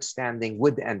in good standing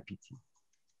with the NPT.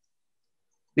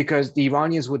 Because the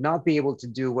Iranians would not be able to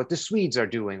do what the Swedes are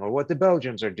doing or what the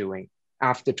Belgians are doing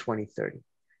after 2030.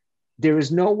 There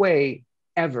is no way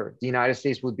ever the United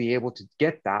States would be able to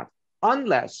get that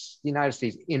unless the United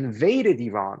States invaded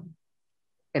Iran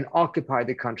and occupied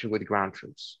the country with ground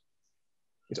troops.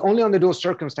 It's only under those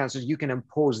circumstances you can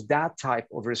impose that type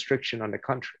of restriction on the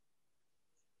country.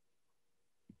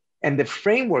 And the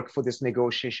framework for this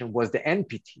negotiation was the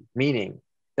NPT, meaning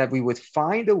that we would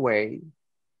find a way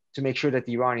to make sure that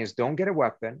the Iranians don't get a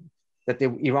weapon, that the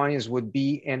Iranians would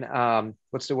be in,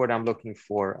 what's the word I'm looking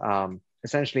for?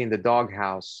 Essentially in the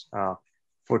doghouse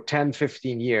for 10,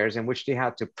 15 years, in which they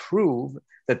had to prove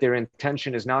that their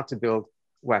intention is not to build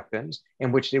weapons,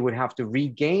 in which they would have to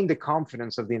regain the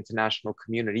confidence of the international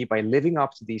community by living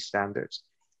up to these standards.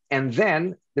 And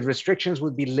then the restrictions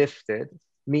would be lifted,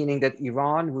 meaning that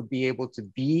Iran would be able to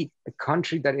be a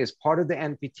country that is part of the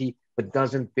NPT, but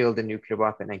doesn't build a nuclear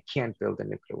weapon and can't build a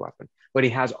nuclear weapon. But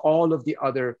it has all of the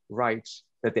other rights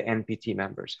that the NPT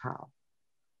members have.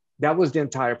 That was the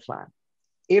entire plan.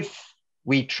 If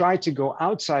we tried to go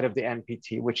outside of the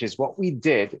NPT, which is what we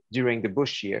did during the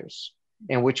Bush years,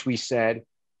 in which we said,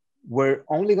 we're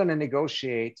only going to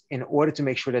negotiate in order to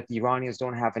make sure that the Iranians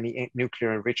don't have any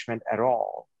nuclear enrichment at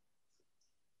all.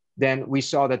 Then we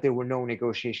saw that there were no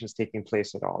negotiations taking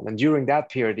place at all. And during that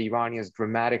period, the Iranians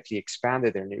dramatically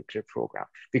expanded their nuclear program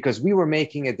because we were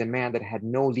making a demand that had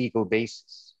no legal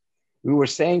basis. We were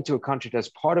saying to a country that's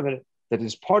part of it, that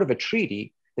is part of a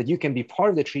treaty, that you can be part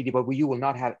of the treaty, but you will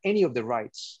not have any of the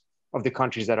rights of the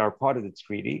countries that are part of the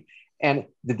treaty. And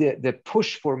the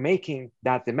push for making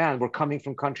that demand were coming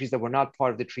from countries that were not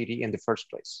part of the treaty in the first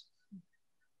place.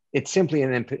 It's simply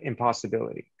an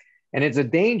impossibility. And it's a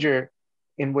danger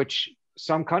in which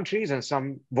some countries and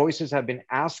some voices have been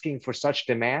asking for such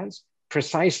demands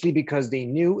precisely because they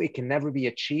knew it can never be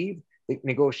achieved, the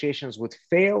negotiations would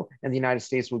fail, and the United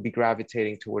States would be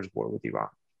gravitating towards war with Iran.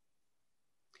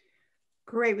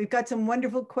 Great, we've got some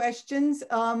wonderful questions.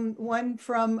 One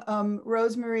from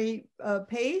Rosemary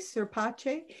Pace or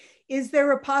Pache. Is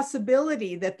there a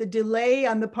possibility that the delay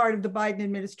on the part of the Biden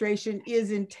administration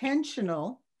is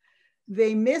intentional?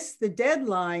 They missed the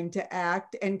deadline to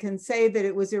act and can say that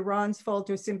it was Iran's fault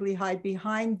or simply hide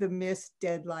behind the missed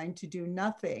deadline to do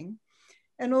nothing.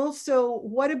 And also,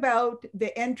 what about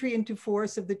the entry into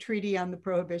force of the Treaty on the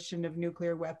Prohibition of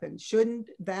Nuclear Weapons?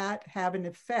 Shouldn't that have an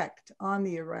effect on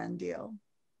the Iran deal?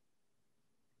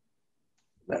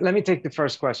 Let me take the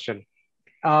first question.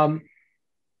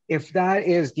 If that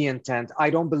is the intent,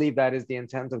 I don't believe that is the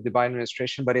intent of the Biden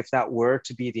administration, but if that were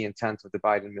to be the intent of the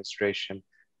Biden administration,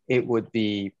 it would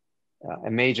be a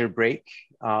major break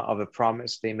of a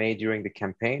promise they made during the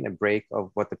campaign, a break of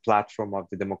what the platform of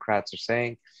the Democrats are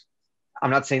saying. I'm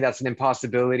not saying that's an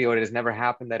impossibility or it has never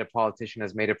happened that a politician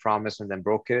has made a promise and then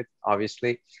broke it,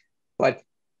 obviously. But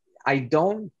I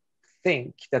don't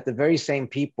think that the very same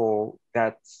people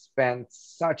that spent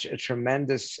such a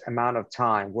tremendous amount of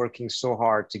time working so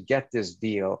hard to get this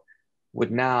deal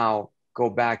would now go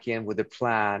back in with a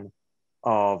plan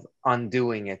of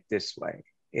undoing it this way.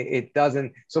 It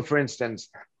doesn't. So for instance,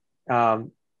 Rob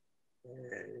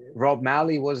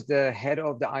Malley was the head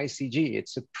of the ICG.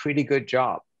 It's a pretty good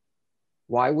job.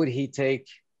 Why would he take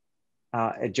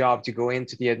a job to go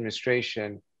into the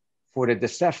administration for the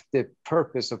deceptive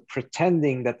purpose of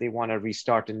pretending that they want to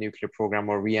restart the nuclear program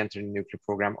or re-enter the nuclear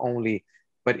program only,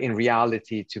 but in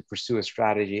reality to pursue a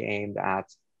strategy aimed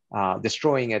at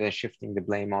destroying it and shifting the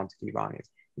blame onto the Iranians?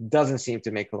 It doesn't seem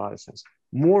to make a lot of sense.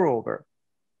 Moreover,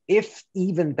 if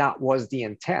even that was the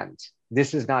intent,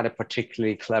 this is not a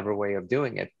particularly clever way of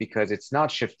doing it because it's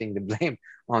not shifting the blame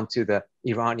onto the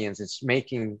Iranians. It's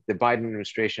making the Biden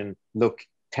administration look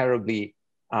terribly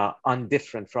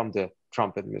undifferent from the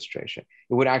Trump administration.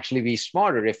 It would actually be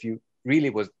smarter if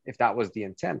that was the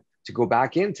intent, to go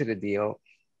back into the deal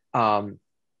and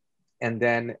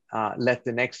then let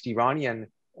the next Iranian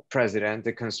president,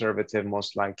 the conservative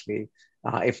most likely,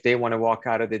 if they want to walk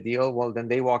out of the deal, well, then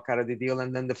they walk out of the deal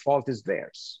and then the fault is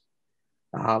theirs.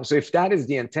 So if that is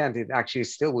the intent, it actually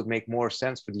still would make more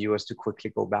sense for the US to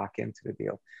quickly go back into the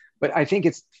deal. But I think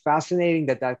it's fascinating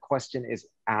that that question is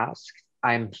asked.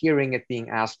 I'm hearing it being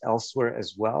asked elsewhere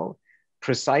as well,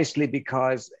 precisely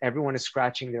because everyone is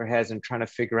scratching their heads and trying to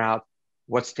figure out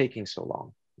what's taking so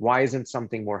long. Why isn't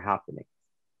something more happening?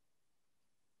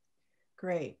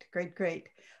 Great, great, great.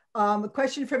 A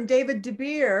question from David De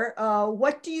Beer.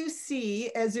 What do you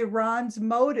see as Iran's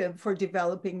motive for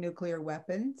developing nuclear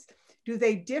weapons? Do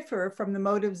they differ from the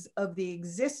motives of the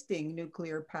existing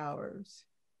nuclear powers?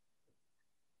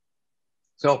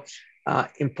 So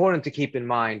important to keep in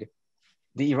mind,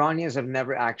 the Iranians have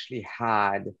never actually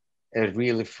had a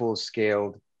really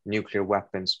full-scale nuclear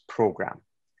weapons program.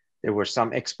 There were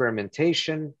some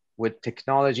experimentation with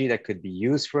technology that could be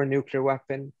used for a nuclear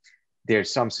weapon.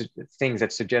 There's some things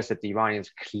that suggest that the Iranians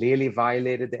clearly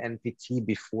violated the NPT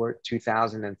before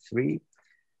 2003.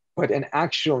 But an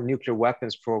actual nuclear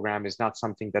weapons program is not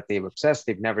something that they've obsessed.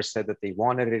 They've never said that they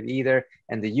wanted it either.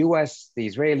 And the US, the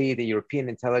Israeli, the European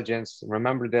intelligence,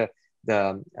 remember the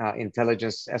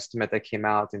intelligence estimate that came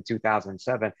out in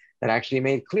 2007 that actually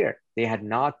made clear they had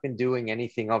not been doing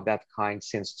anything of that kind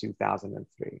since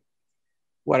 2003.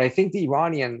 What I think the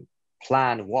Iranian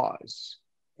plan was,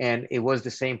 and it was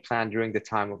the same plan during the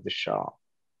time of the Shah,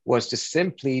 was to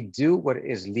simply do what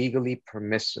is legally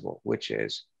permissible, which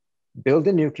is build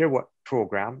a nuclear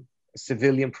program, a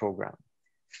civilian program.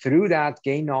 Through that,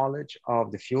 gain knowledge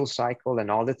of the fuel cycle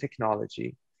and all the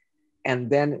technology, and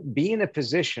then be in a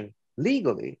position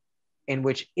legally in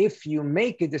which if you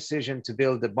make a decision to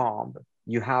build a bomb,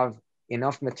 you have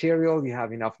enough material, you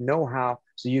have enough know-how,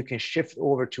 so you can shift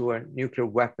over to a nuclear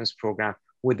weapons program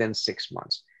within 6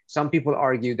 months. Some people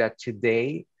argue that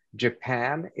today,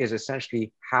 Japan is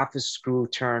essentially half a screw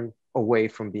turn away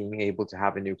from being able to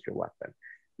have a nuclear weapon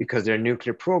because their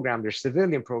nuclear program, their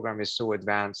civilian program is so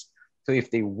advanced. So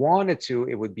if they wanted to,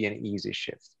 it would be an easy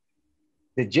shift.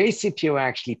 The JCPOA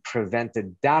actually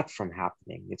prevented that from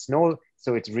happening.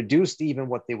 So it's reduced even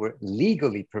what they were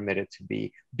legally permitted to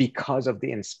be because of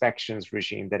the inspections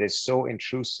regime that is so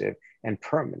intrusive and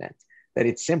permanent that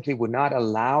it simply would not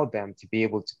allow them to be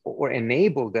able to, or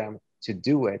enable them to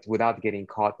do it without getting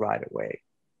caught right away.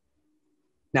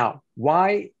 Now,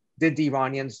 why did the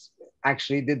Iranians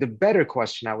actually, the better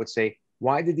question I would say,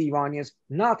 why did the Iranians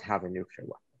not have a nuclear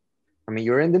weapon? I mean,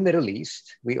 you're in the Middle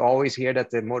East. We always hear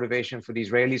that the motivation for the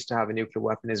Israelis to have a nuclear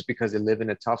weapon is because they live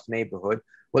in a tough neighborhood.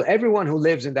 Well, everyone who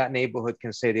lives in that neighborhood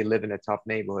can say they live in a tough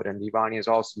neighborhood, and the Iranians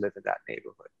also live in that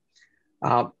neighborhood.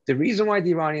 The reason why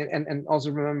the Iranian, and also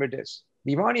remember this,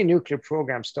 the Iranian nuclear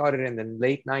program started in the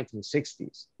late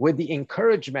 1960s with the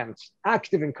encouragement,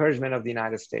 active encouragement of the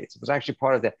United States. It was actually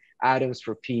part of the Atoms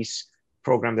for Peace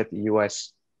program that the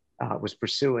US was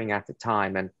pursuing at the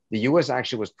time. And the US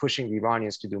actually was pushing the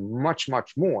Iranians to do much,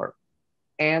 much more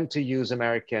and to use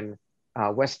American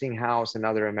Westinghouse and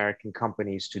other American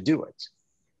companies to do it.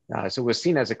 So it was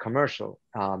seen as a commercial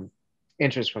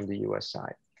interest from the US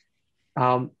side.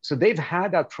 So they've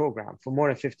had that program for more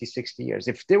than 50, 60 years.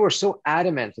 If they were so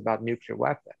adamant about nuclear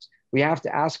weapons, we have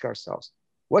to ask ourselves,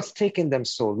 what's taken them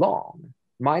so long?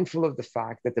 Mindful of the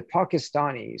fact that the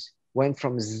Pakistanis went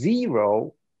from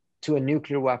 0 to a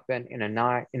nuclear weapon in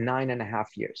 9.5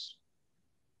 years.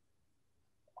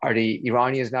 Are the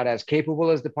Iranians not as capable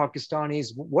as the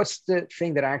Pakistanis? What's the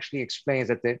thing that actually explains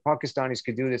that the Pakistanis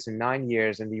could do this in 9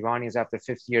 years and the Iranians after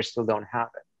 50 years still don't have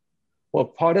it? Well,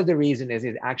 part of the reason is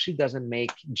it actually doesn't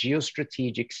make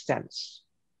geostrategic sense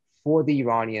for the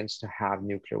Iranians to have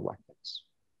nuclear weapons.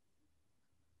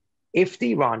 If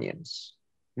the Iranians,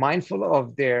 mindful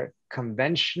of their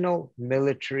conventional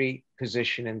military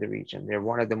position in the region, they're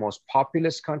one of the most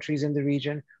populous countries in the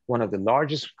region, one of the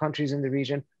largest countries in the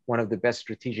region, one of the best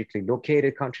strategically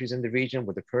located countries in the region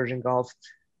with the Persian Gulf,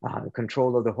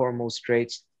 control of the Hormuz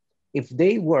Straits. If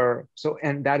they were,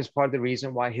 and that is part of the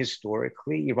reason why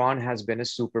historically Iran has been a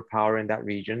superpower in that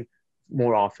region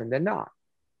more often than not.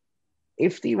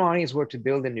 If the Iranians were to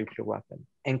build a nuclear weapon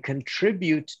and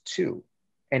contribute to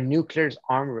a nuclear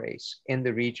arm race in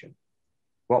the region,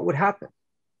 what would happen?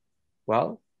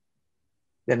 Well,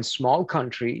 then small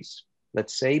countries,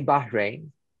 let's say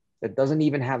Bahrain, that doesn't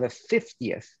even have a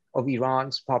 50th of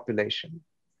Iran's population,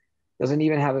 doesn't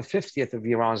even have a 50th of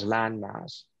Iran's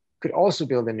landmass, could also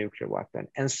build a nuclear weapon.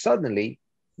 And suddenly,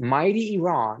 mighty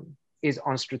Iran is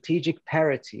on strategic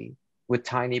parity with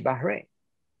tiny Bahrain.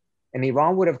 And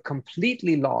Iran would have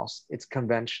completely lost its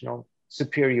conventional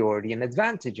superiority and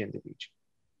advantage in the region.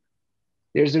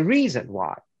 There's a reason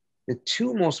why the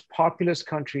two most populous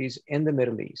countries in the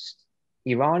Middle East,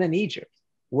 Iran and Egypt,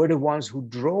 were the ones who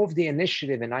drove the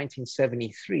initiative in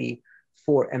 1973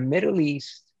 for a Middle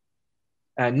East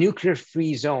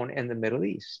nuclear-free zone in the Middle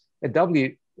East, a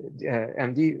WMD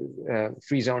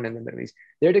free zone in the Middle East.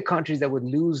 They're the countries that would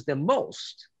lose the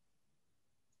most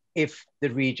if the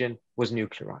region was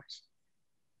nuclearized.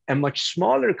 A much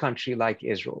smaller country like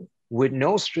Israel, with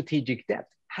no strategic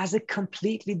depth, has a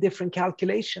completely different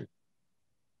calculation,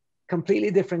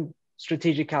 completely different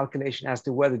strategic calculation as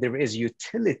to whether there is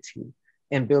utility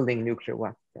in building nuclear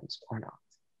weapons or not.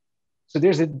 So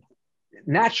there's a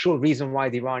natural reason why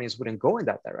the Iranians wouldn't go in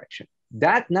that direction.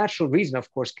 That natural reason,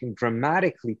 of course, can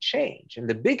dramatically change. And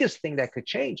the biggest thing that could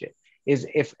change it is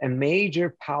if a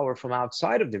major power from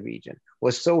outside of the region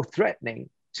was so threatening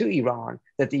to Iran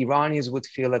that the Iranians would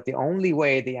feel that the only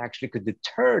way they actually could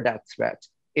deter that threat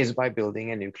is by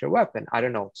building a nuclear weapon. I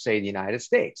don't know, say the United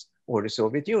States or the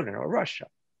Soviet Union or Russia.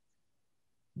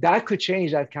 That could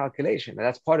change that calculation. And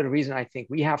that's part of the reason I think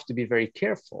we have to be very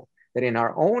careful that in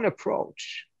our own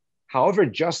approach, however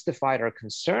justified our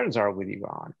concerns are with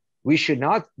Iran, we should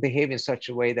not behave in such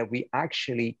a way that we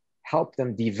actually help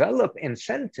them develop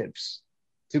incentives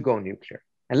to go nuclear.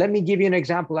 And let me give you an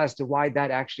example as to why that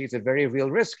actually is a very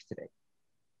real risk today.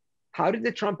 How did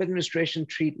the Trump administration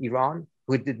treat Iran,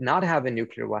 who did not have a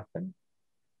nuclear weapon,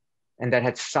 and that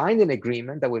had signed an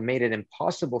agreement that would made it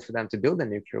impossible for them to build a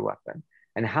nuclear weapon?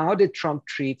 And how did Trump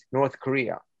treat North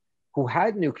Korea, who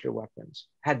had nuclear weapons,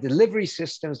 had delivery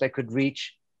systems that could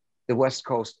reach the west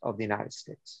coast of the United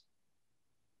States?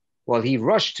 Well, he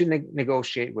rushed to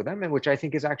negotiate with them, and which I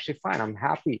think is actually fine. I'm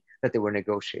happy that there were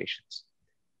negotiations.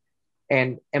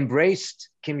 And embraced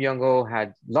Kim Jong-un,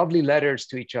 had lovely letters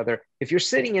to each other. If you're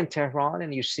sitting in Tehran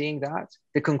and you're seeing that,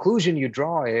 the conclusion you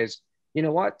draw is, you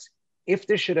know what? if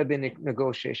there should have been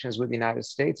negotiations with the United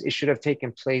States, it should have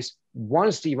taken place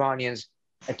once the Iranians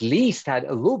at least had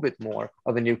a little bit more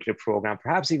of a nuclear program,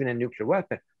 perhaps even a nuclear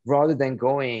weapon, rather than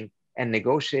going and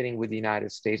negotiating with the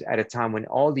United States at a time when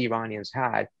all the Iranians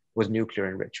had was nuclear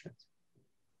enrichment.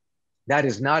 That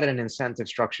is not an incentive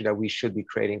structure that we should be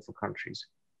creating for countries.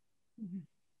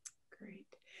 Great.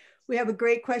 We have a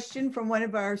great question from one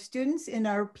of our students in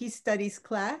our Peace Studies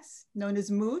class, known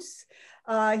as Moose.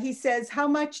 He says, how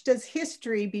much does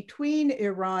history between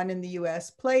Iran and the US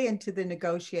play into the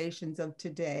negotiations of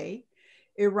today?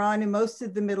 Iran and most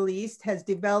of the Middle East has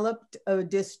developed a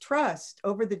distrust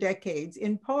over the decades,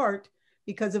 in part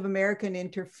because of American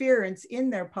interference in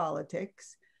their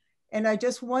politics. And I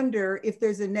just wonder if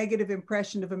there's a negative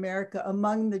impression of America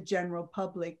among the general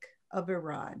public of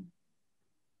Iran.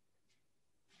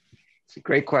 It's a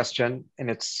great question, and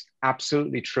it's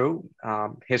absolutely true.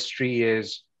 History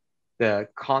is the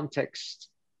context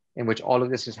in which all of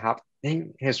this is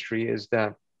happening. History is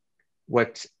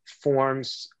what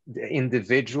forms the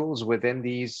individuals within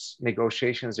these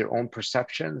negotiations, their own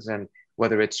perceptions, and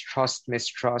whether it's trust,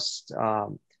 mistrust,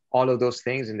 all of those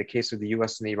things. In the case of the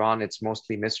US and Iran, it's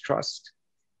mostly mistrust.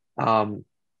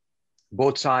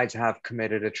 Both sides have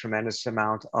committed a tremendous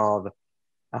amount of,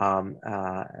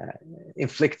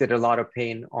 inflicted a lot of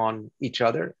pain on each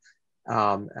other.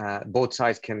 Both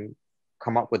sides can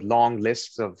come up with long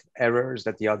lists of errors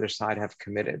that the other side have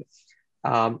committed.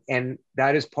 And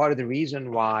that is part of the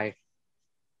reason why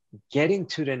getting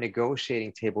to the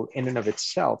negotiating table in and of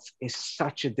itself is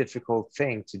such a difficult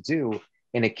thing to do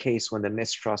in a case when the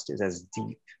mistrust is as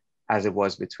deep as it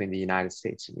was between the United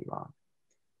States and Iran.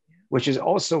 Which is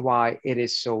also why it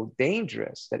is so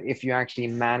dangerous that if you actually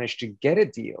manage to get a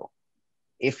deal,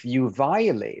 if you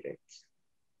violate it,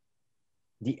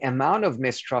 the amount of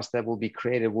mistrust that will be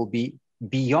created will be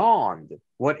beyond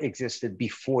what existed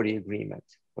before the agreement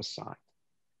was signed.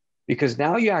 Because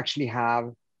now you actually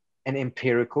have an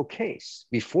empirical case.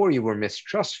 Before you were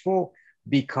mistrustful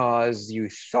because you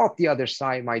thought the other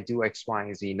side might do X, Y,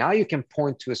 and Z. Now you can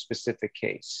point to a specific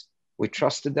case. We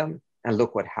trusted them, and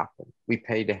look what happened. We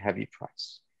paid a heavy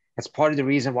price. That's part of the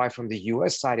reason why from the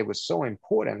US side, it was so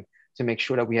important to make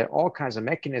sure that we had all kinds of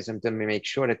mechanisms to make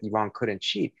sure that Iran couldn't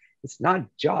cheat. It's not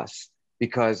just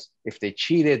because if they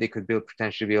cheated, they could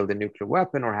potentially build a nuclear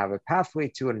weapon or have a pathway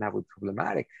to it, and that would be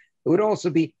problematic. It would also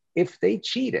be if they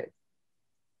cheated,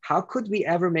 how could we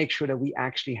ever make sure that we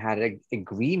actually had an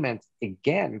agreement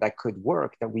again that could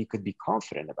work, that we could be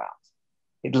confident about?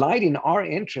 It lied in our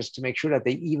interest to make sure that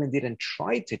they even didn't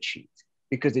try to cheat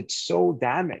because it so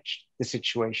damaged the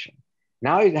situation.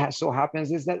 Now it so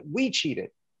happens is that we cheated,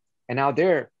 and now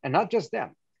they're, and not just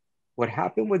them. What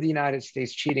happened with the United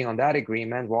States cheating on that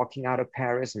agreement, walking out of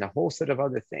Paris, and a whole set of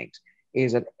other things,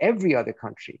 is that every other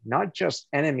country, not just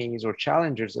enemies or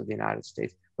challengers of the United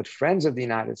States, but friends of the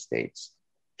United States,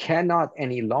 cannot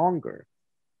any longer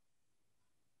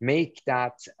make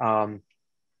that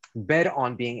bet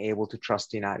on being able to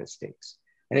trust the United States.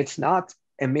 And it's not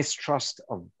a mistrust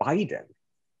of Biden.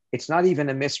 It's not even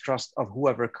a mistrust of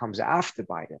whoever comes after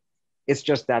Biden. It's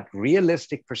just that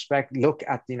realistic perspective, look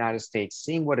at the United States,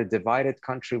 seeing what a divided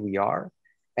country we are,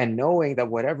 and knowing that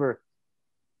whatever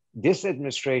this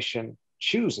administration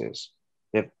chooses,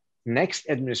 the next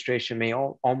administration may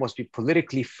almost be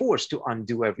politically forced to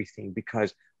undo everything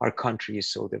because our country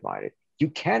is so divided. You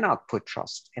cannot put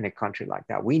trust in a country like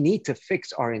that. We need to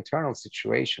fix our internal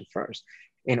situation first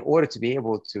in order to be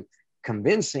able to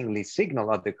convincingly signal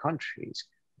other countries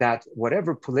that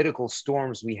whatever political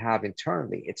storms we have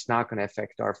internally, it's not going to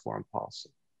affect our foreign policy.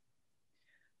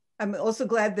 I'm also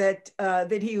glad that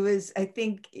that he was, I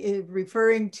think,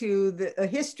 referring to a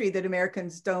history that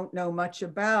Americans don't know much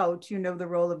about. You know, the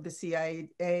role of the CIA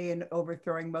in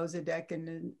overthrowing Mossadegh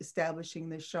and establishing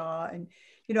the Shah. And,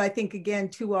 you know, I think, again,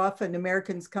 too often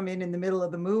Americans come in the middle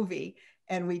of the movie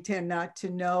and we tend not to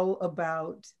know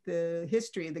about the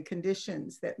history, the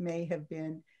conditions that may have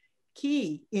been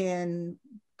key in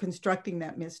constructing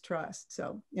that mistrust.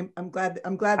 So I'm glad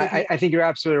that I think you're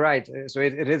absolutely right. So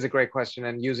it is a great question.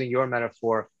 And using your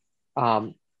metaphor,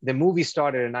 the movie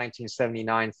started in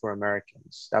 1979 for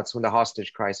Americans. That's when the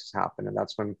hostage crisis happened. And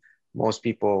that's when most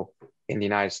people in the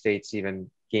United States even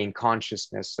gained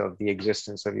consciousness of the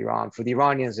existence of Iran. For the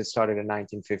Iranians, it started in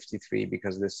 1953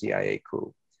 because of the CIA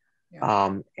coup.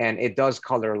 Yeah. And it does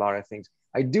color a lot of things.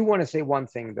 I do want to say one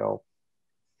thing though,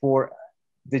 for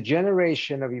the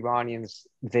generation of Iranians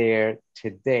there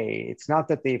today, it's not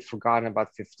that they've forgotten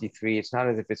about 53. It's not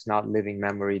as if it's not living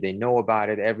memory. They know about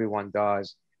it. Everyone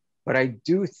does. But I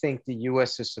do think the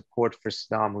US's support for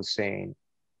Saddam Hussein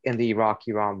in the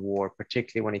Iraq-Iran war,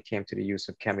 particularly when it came to the use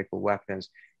of chemical weapons,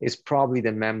 is probably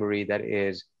the memory that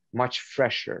is much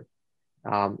fresher.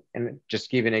 And just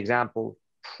give an example,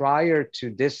 prior to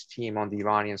this team on the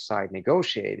Iranian side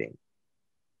negotiating,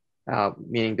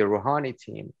 meaning the Rouhani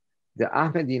team, the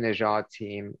Ahmadinejad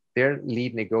team, their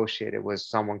lead negotiator was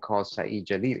someone called Saeed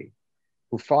Jalili,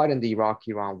 who fought in the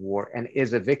Iraq-Iran war and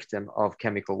is a victim of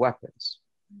chemical weapons,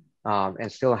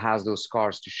 and still has those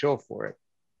scars to show for it.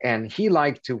 And he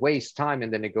liked to waste time in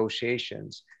the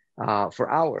negotiations for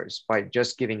hours by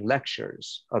just giving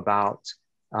lectures about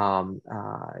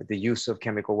the use of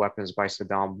chemical weapons by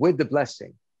Saddam, with the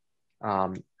blessing,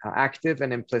 active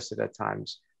and implicit at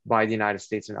times, by the United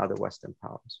States and other Western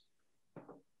powers.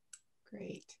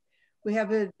 Great. We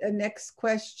have a next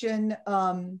question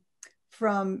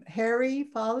from Harry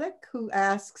Falik, who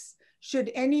asks,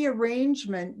 should any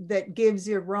arrangement that gives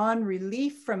Iran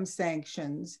relief from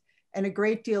sanctions and a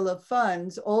great deal of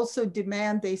funds also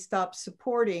demand they stop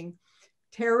supporting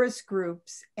terrorist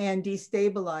groups and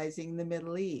destabilizing the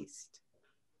Middle East?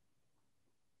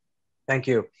 Thank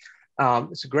you.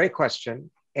 It's a great question.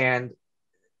 And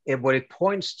what it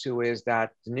points to is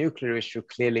that the nuclear issue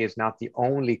clearly is not the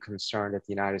only concern that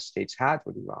the United States had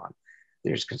with Iran.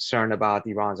 There's concern about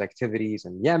Iran's activities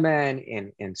in Yemen,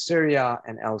 in Syria,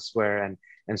 and elsewhere,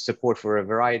 and support for a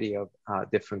variety of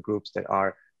different groups that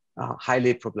are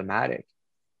highly problematic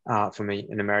from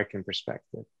an American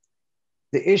perspective.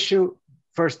 The issue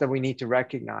first that we need to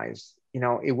recognize,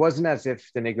 it wasn't as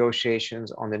if the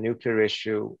negotiations on the nuclear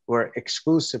issue were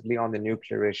exclusively on the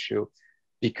nuclear issue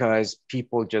because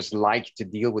people just like to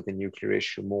deal with the nuclear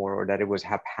issue more, or that it was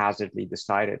haphazardly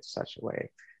decided such a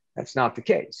way. That's not the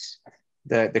case.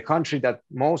 The country that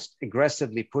most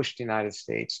aggressively pushed the United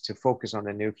States to focus on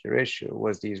the nuclear issue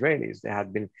was the Israelis. They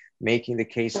had been making the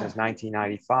case since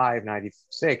 1995,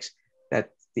 96, that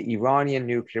the Iranian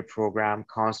nuclear program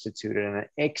constituted an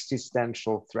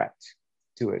existential threat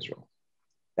to Israel.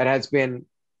 That has been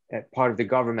part of the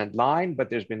government line,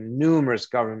 but there's been numerous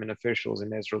government officials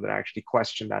in Israel that actually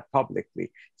questioned that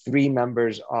publicly. Three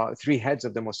heads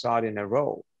of the Mossad in a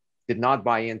row did not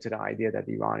buy into the idea that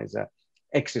Iran is an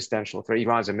existential threat.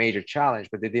 Iran is a major challenge,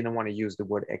 but they didn't want to use the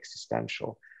word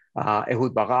existential.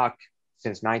 Ehud Barak,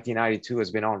 since 1992,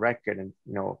 has been on record and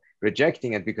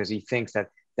rejecting it because he thinks that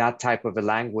that type of a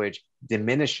language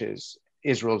diminishes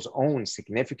Israel's own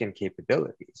significant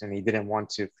capabilities, and he didn't want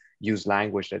to use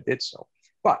language that did so.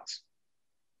 But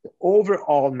the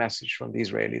overall message from the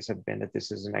Israelis have been that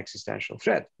this is an existential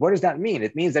threat. What does that mean?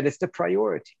 It means that it's the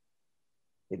priority.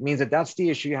 It means that that's the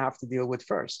issue you have to deal with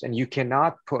first, and you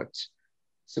cannot put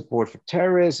support for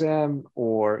terrorism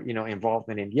or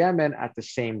involvement in Yemen at the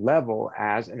same level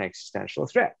as an existential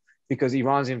threat, because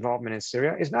Iran's involvement in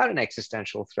Syria is not an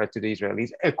existential threat to the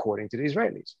Israelis, according to the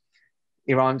Israelis.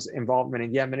 Iran's involvement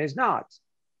in Yemen is not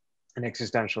an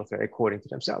existential threat, according to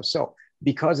themselves. So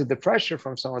because of the pressure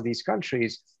from some of these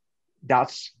countries,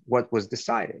 that's what was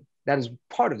decided. That is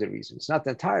part of the reason. It's not the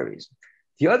entire reason.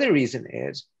 The other reason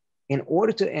is, in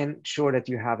order to ensure that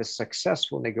you have a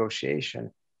successful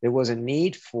negotiation, there was a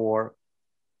need for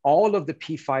all of the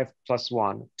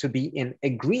P5+1 to be in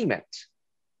agreement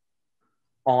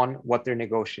on what they're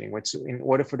negotiating with, so in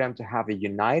order for them to have a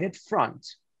united front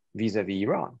vis-a-vis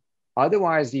Iran.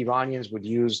 Otherwise, the Iranians would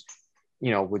use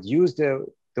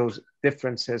those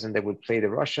differences, and they would play the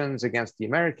Russians against the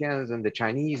Americans and the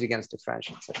Chinese against the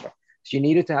French, etc. So you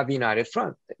needed to have a united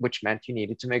front, which meant you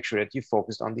needed to make sure that you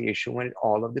focused on the issue when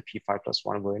all of the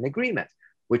P5+1 were in agreement,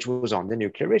 which was on the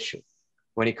nuclear issue.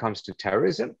 When it comes to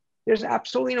terrorism, there's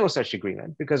absolutely no such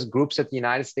agreement, because groups that the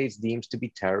United States deems to be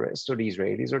terrorists, or the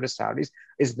Israelis or the Saudis,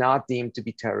 is not deemed to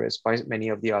be terrorists by many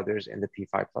of the others in the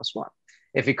P5+1.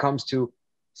 If it comes to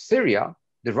Syria,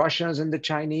 the Russians and the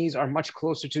Chinese are much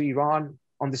closer to Iran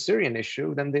on the Syrian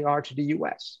issue than they are to the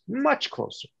US, much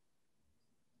closer,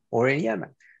 or in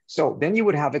Yemen. So then you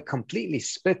would have a completely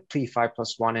split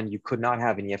P5+1, and you could not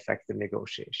have any effective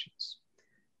negotiations.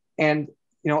 And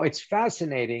it's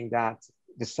fascinating that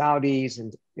the Saudis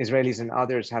and Israelis and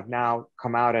others have now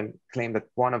come out and claimed that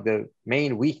one of the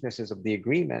main weaknesses of the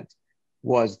agreement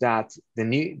was that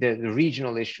the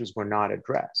regional issues were not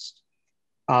addressed.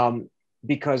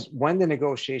 Because when the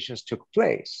negotiations took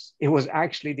place, it was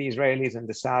actually the Israelis and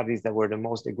the Saudis that were the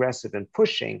most aggressive in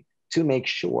pushing to make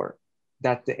sure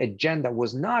that the agenda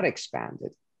was not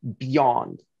expanded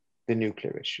beyond the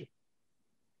nuclear issue.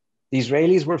 The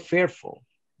Israelis were fearful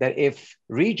that if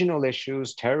regional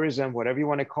issues, terrorism, whatever you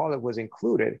want to call it, was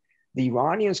included, the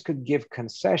Iranians could give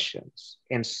concessions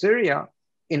in Syria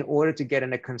in order to get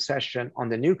in a concession on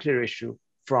the nuclear issue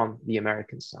from the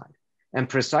American side. And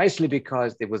precisely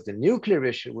because it was the nuclear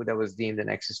issue that was deemed an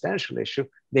existential issue,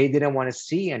 they didn't want to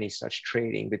see any such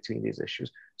trading between these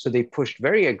issues. So they pushed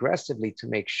very aggressively to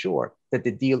make sure that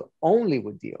the deal only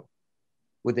would deal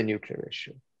with the nuclear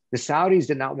issue. The Saudis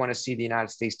did not want to see the United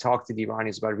States talk to the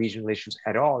Iranians about regional issues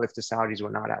at all if the Saudis were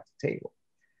not at the table.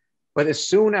 But as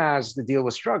soon as the deal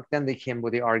was struck, then they came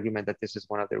with the argument that this is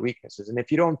one of their weaknesses. And if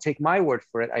you don't take my word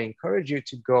for it, I encourage you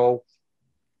to go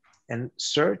and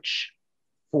search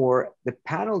for the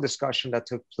panel discussion that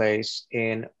took place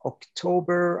in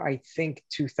October, I think,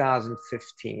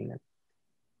 2015,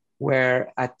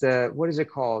 where at the, what is it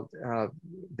called? The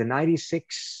 96th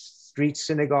Street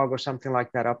Synagogue or something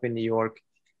like that up in New York.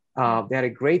 They had a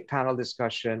great panel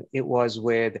discussion. It was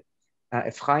with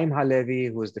Ephraim Halevi,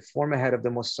 who was the former head of the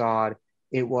Mossad.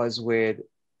 It was with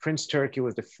Prince Turki, who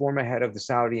was the former head of the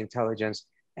Saudi intelligence.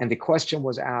 And the question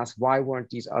was asked, why weren't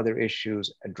these other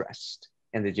issues addressed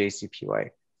in the JCPOA?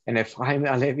 And Ephraim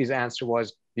Halevi's answer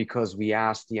was, because we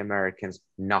asked the Americans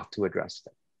not to address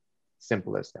them.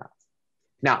 Simple as that.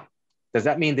 Now, does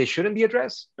that mean they shouldn't be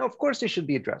addressed? No, of course they should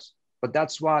be addressed. But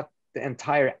that's what the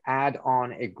entire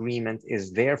add-on agreement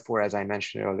is there for, as I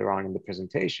mentioned earlier on in the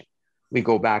presentation. We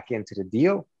go back into the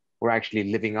deal, we're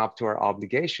actually living up to our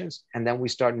obligations, and then we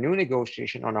start new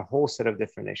negotiation on a whole set of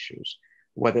different issues,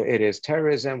 whether it is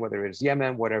terrorism, whether it's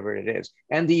Yemen, whatever it is.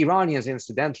 And the Iranians,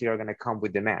 incidentally, are going to come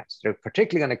with demands. They're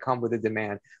particularly going to come with a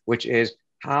demand, which is,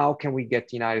 how can we get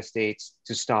the United States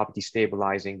to stop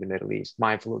destabilizing the Middle East,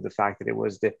 mindful of the fact that it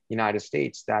was the United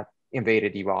States that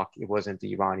invaded Iraq. It wasn't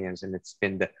the Iranians, and it's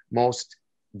been the most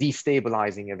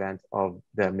destabilizing event of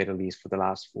the Middle East for the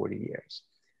last 40 years.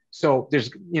 So there's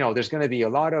going to be a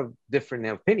lot of different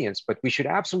opinions, but we should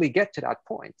absolutely get to that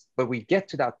point. But we get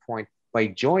to that point by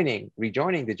rejoining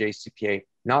the JCPOA,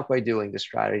 not by doing the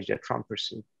strategy that Trump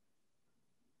pursued.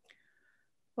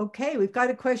 Okay, we've got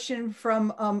a question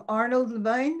from Arnold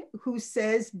Levine, who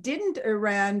says, didn't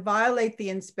Iran violate the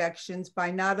inspections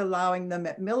by not allowing them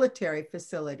at military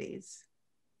facilities?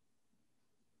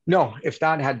 No, if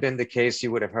that had been the case,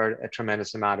 you would have heard a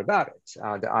tremendous amount about it.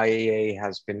 The IAEA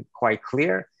has been quite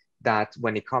clear that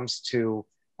when it comes to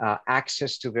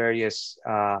access to various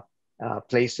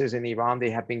places in Iran,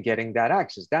 they have been getting that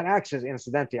access. That access,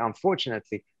 incidentally,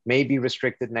 unfortunately, may be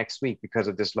restricted next week because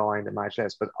of this law in the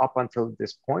Majlis, but up until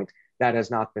this point, that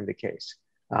has not been the case.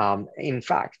 In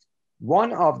fact,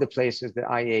 one of the places that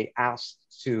IAEA asked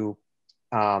to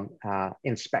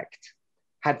inspect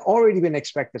had already been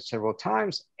inspected several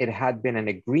times. It had been an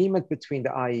agreement between the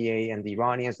IAEA and the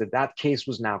Iranians that that case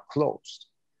was now closed.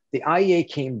 The IAEA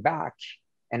came back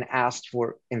and asked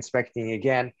for inspecting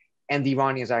again, and the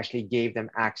Iranians actually gave them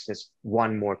access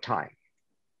one more time.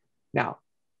 Now,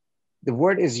 the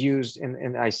word is used,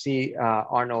 and I see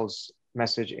Arnold's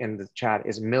message in the chat,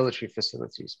 is military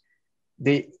facilities.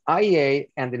 The IAEA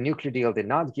and the nuclear deal did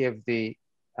not give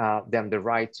them the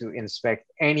right to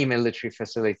inspect any military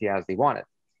facility as they wanted.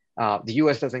 The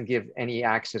US doesn't give any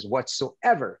access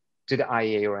whatsoever to the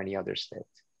IAEA or any other state.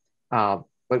 But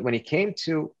when it came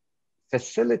to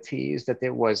facilities that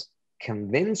there was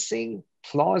convincing,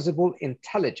 plausible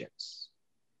intelligence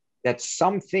that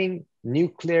something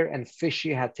nuclear and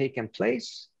fishy had taken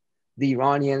place, the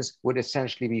Iranians would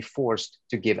essentially be forced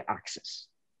to give access.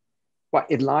 But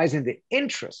it lies in the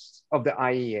interests of the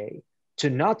IAEA to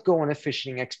not go on a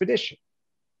fishing expedition.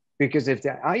 Because if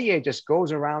the IAEA just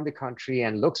goes around the country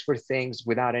and looks for things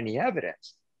without any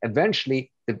evidence,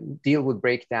 eventually the deal would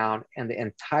break down and the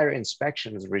entire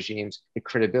inspections regimes, the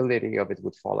credibility of it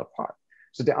would fall apart.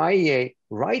 So the IAEA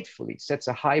rightfully sets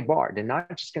a high bar. They're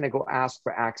not just going to go ask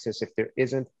for access if there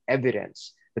isn't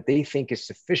evidence that they think is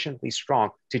sufficiently strong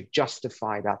to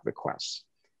justify that request.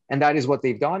 And that is what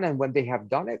they've done. And when they have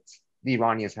done it, the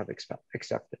Iranians have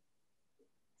accepted.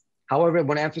 However, I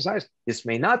want to emphasize, this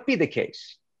may not be the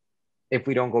case if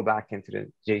we don't go back into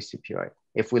the JCPOA.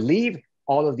 If we leave,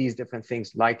 all of these different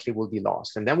things likely will be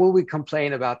lost. And then will we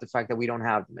complain about the fact that we don't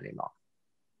have them anymore?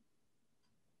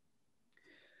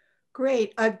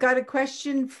 Great. I've got a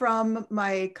question from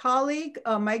my colleague,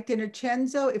 Mike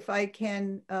DiNocenzo, if I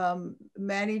can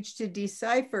manage to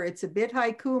decipher. It's a bit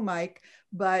haiku, Mike,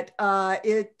 but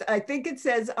I think it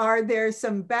says, are there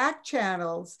some back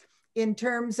channels in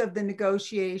terms of the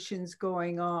negotiations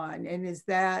going on? And is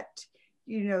that,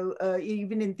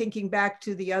 even in thinking back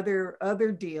to the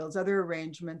other deals, other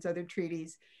arrangements, other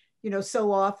treaties,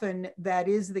 so often that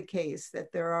is the case,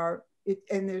 that there are,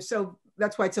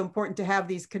 that's why it's so important to have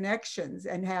these connections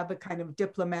and have a kind of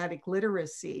diplomatic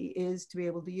literacy, is to be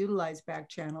able to utilize back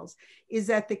channels. Is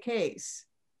that the case?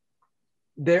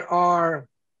 There are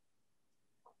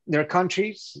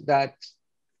countries that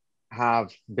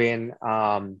have been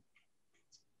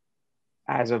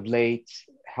as of late,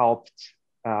 helped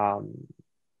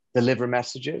deliver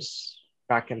messages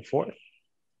back and forth.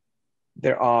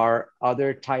 There are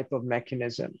other type of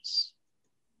mechanisms.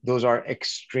 Those are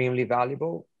extremely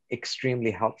valuable,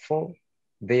 extremely helpful.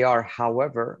 They are,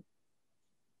 however,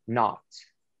 not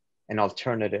an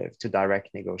alternative to direct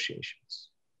negotiations.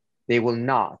 They will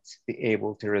not be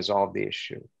able to resolve the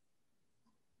issue.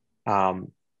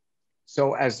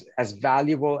 So as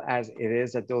valuable as it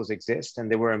is that those exist, and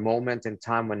there were a moment in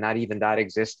time when not even that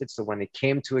existed. So when it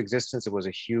came to existence, it was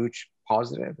a huge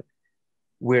positive.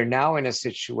 We're now in a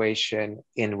situation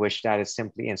in which that is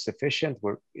simply insufficient.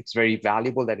 It's very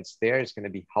valuable that it's there. It's going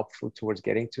to be helpful towards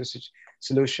getting to a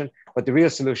solution. But the real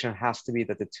solution has to be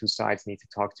that the two sides need to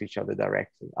talk to each other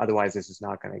directly. Otherwise, this is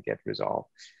not going to get resolved.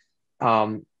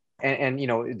 And you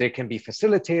know, there can be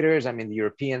facilitators. I mean, the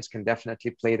Europeans can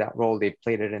definitely play that role. They've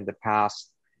played it in the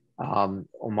past.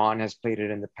 Oman has played it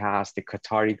in the past. The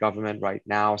Qatari government right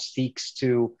now seeks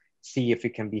to see if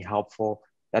it can be helpful.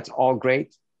 That's all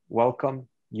great, welcome,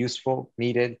 useful,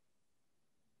 needed,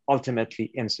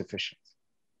 ultimately insufficient.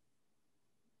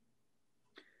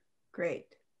 Great.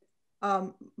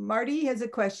 Marty has a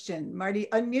question. Marty,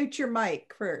 unmute your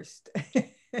mic first.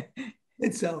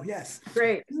 And so, yes.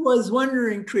 Great. I was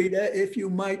wondering, Trita, if you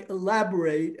might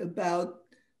elaborate about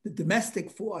the domestic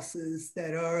forces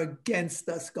that are against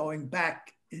us going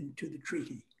back into the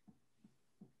treaty.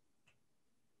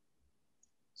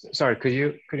 Sorry, could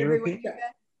you repeat?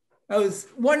 I was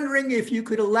wondering if you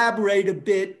could elaborate a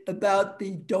bit about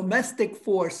the domestic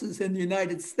forces in the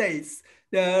United States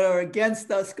that are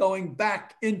against us going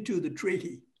back into the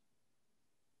treaty.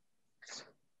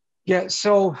 Yeah,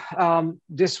 so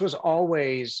this was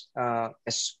always a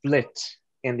split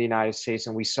in the United States,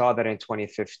 and we saw that in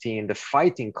 2015. The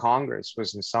fight in Congress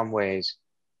was in some ways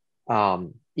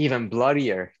even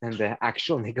bloodier than the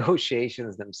actual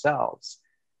negotiations themselves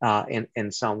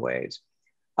in some ways.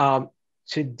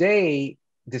 Today,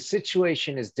 the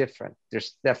situation is different.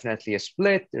 There's definitely a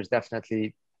split. There's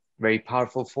definitely very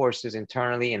powerful forces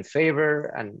internally in favor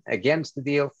and against the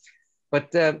deal,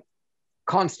 but the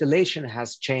constellation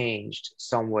has changed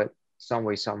somewhat.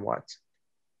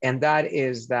 And that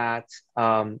is that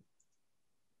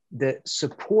the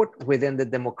support within the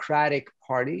Democratic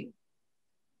Party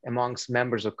amongst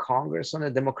members of Congress on the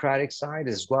Democratic side,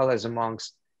 as well as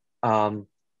amongst the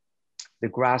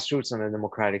grassroots on the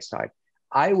Democratic side,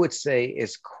 I would say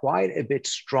is quite a bit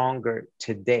stronger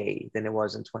today than it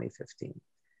was in 2015.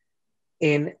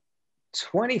 In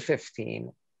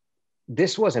 2015,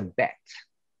 this was a bet.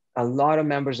 A lot of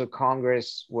members of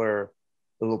Congress were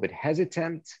a little bit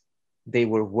hesitant. They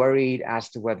were worried as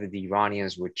to whether the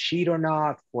Iranians would cheat or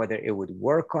not, whether it would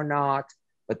work or not,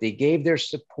 but they gave their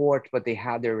support, but they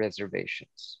had their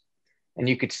reservations. And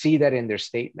you could see that in their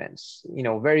statements. You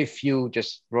know, very few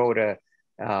just wrote a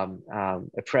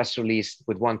press release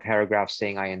with one paragraph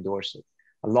saying, I endorse it.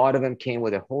 A lot of them came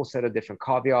with a whole set of different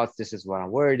caveats. This is what I'm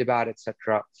worried about,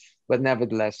 etc. But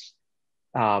nevertheless,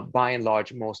 by and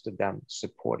large, most of them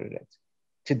supported it.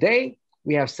 Today,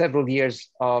 we have several years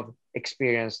of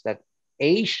experience that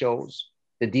A, shows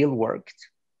the deal worked.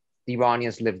 The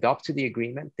Iranians lived up to the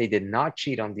agreement. They did not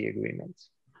cheat on the agreement.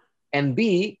 And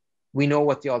B, we know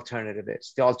what the alternative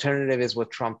is. The alternative is what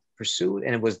Trump pursued,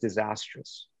 and it was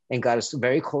disastrous and got us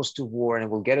very close to war, and it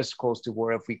will get us close to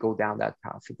war if we go down that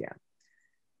path again.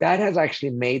 That has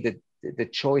actually made the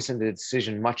choice and the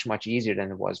decision much, much easier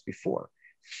than it was before.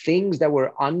 Things that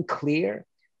were unclear,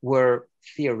 were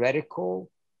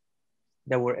theoretical,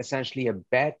 that were essentially a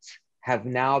bet, have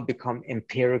now become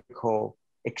empirical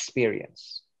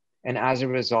experience. And as a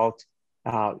result,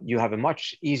 you have a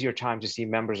much easier time to see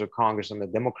members of Congress on the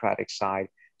Democratic side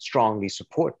strongly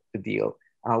support the deal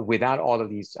without all of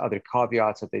these other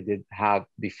caveats that they did have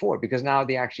before, because now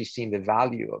they actually see the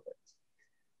value of it.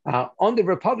 On the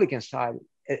Republican side,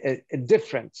 a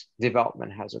different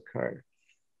development has occurred.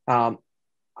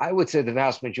 I would say the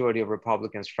vast majority of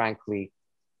Republicans, frankly,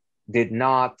 did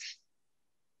not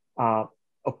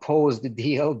oppose the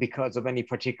deal because of any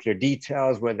particular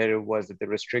details, whether it was that the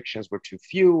restrictions were too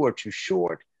few or too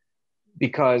short,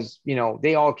 because, you know,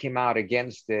 they all came out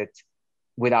against it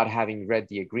without having read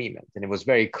the agreement. And it was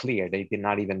very clear. They did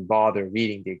not even bother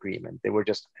reading the agreement. They were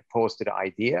just opposed to the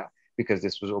idea because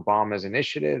this was Obama's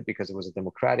initiative, because it was a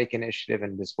Democratic initiative,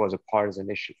 and this was a partisan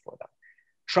issue for them.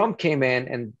 Trump came in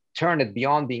and turned it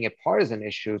beyond being a partisan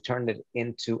issue, turned it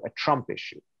into a Trump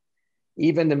issue.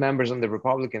 Even the members on the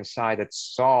Republican side that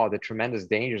saw the tremendous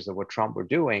dangers of what Trump were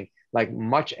doing, like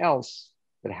much else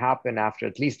that happened after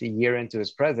at least a year into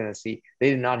his presidency, they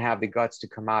did not have the guts to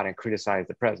come out and criticize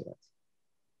the president.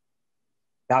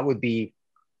 That would be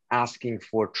asking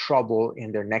for trouble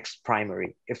in their next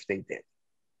primary if they did.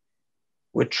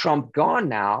 With Trump gone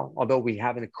now, although we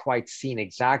haven't quite seen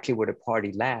exactly where the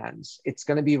party lands, it's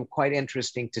going to be quite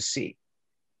interesting to see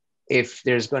if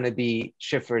there's going to be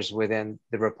shifts within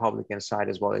the Republican side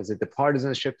as well. Is it the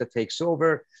partisanship that takes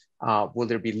over? Will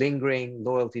there be lingering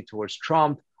loyalty towards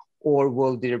Trump? Or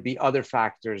will there be other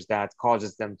factors that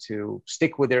causes them to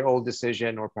stick with their old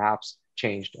decision or perhaps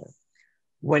change them?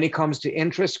 When it comes to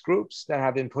interest groups that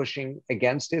have been pushing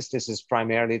against this is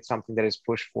primarily something that is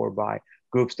pushed for by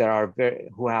groups that are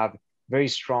who have very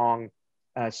strong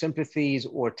sympathies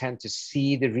or tend to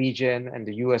see the region and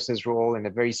the US's role in a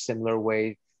very similar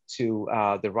way to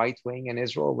the right wing in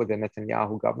Israel with the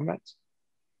Netanyahu government.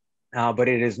 But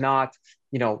it is not,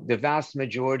 the vast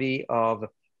majority of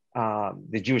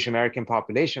the Jewish American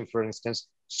population, for instance,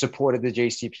 supported the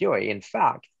JCPOA. In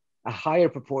fact, a higher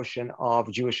proportion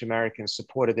of Jewish Americans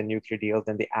supported the nuclear deal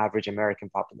than the average American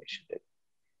population did.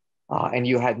 And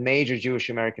you had major Jewish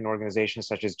American organizations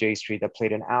such as J Street that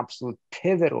played an absolute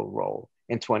pivotal role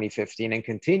in 2015 and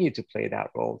continue to play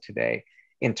that role today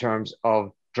in terms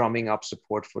of drumming up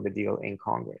support for the deal in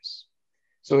Congress.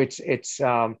 So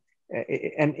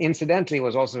and incidentally, it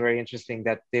was also very interesting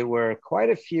that there were quite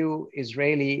a few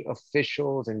Israeli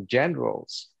officials and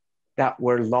generals that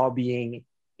were lobbying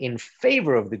in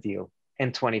favor of the deal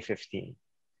in 2015,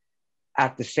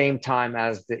 at the same time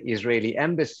as the Israeli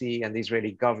embassy and the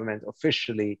Israeli government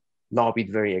officially lobbied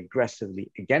very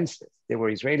aggressively against it. There were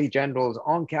Israeli generals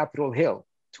on Capitol Hill,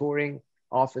 touring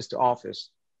office to office,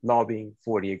 lobbying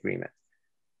for the agreement.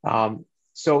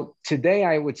 So today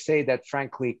I would say that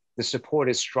frankly, the support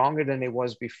is stronger than it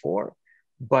was before,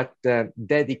 but the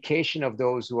dedication of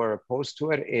those who are opposed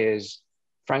to it is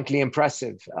frankly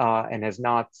impressive and has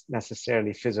not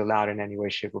necessarily fizzled out in any way,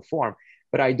 shape, or form.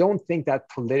 But I don't think that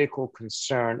political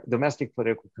concern, domestic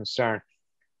political concern,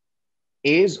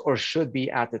 is or should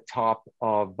be at the top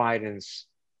of Biden's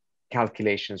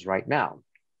calculations right now.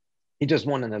 He just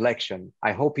won an election.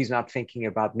 I hope he's not thinking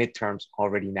about midterms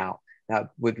already now.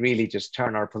 That would really just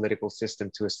turn our political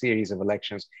system to a series of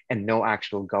elections and no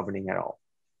actual governing at all.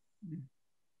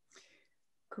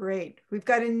 Great. We've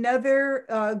got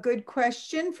another good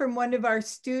question from one of our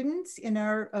students in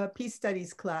our Peace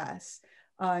Studies class,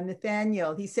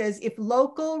 Nathaniel. He says, if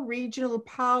local regional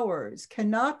powers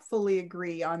cannot fully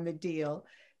agree on the deal,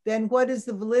 then what is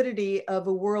the validity of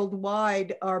a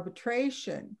worldwide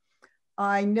arbitration?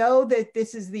 I know that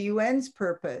this is the UN's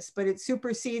purpose, but it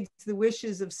supersedes the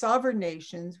wishes of sovereign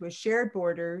nations with shared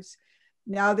borders,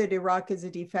 now that Iraq is a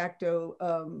de facto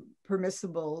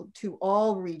permissible to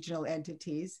all regional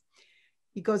entities.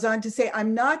 He goes on to say,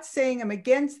 I'm not saying I'm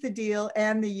against the deal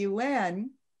and the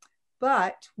UN,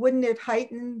 but wouldn't it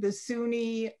heighten the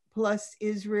Sunni plus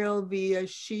Israel via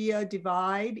Shia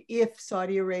divide if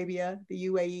Saudi Arabia, the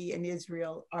UAE, and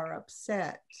Israel are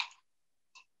upset?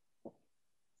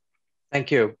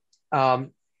 Thank you.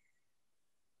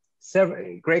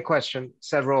 Great question,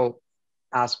 several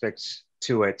aspects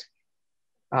to it.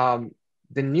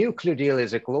 The nuclear deal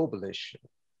is a global issue.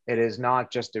 It is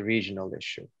not just a regional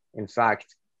issue. In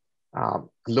fact,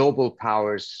 global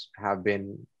powers have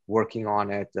been working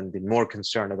on it and been more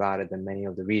concerned about it than many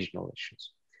of the regional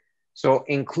issues. So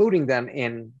including them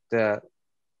in the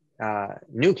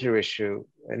nuclear issue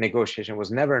negotiation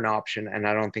was never an option, and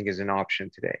I don't think is an option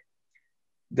today.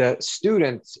 The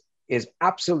student is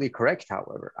absolutely correct,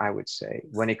 however, I would say,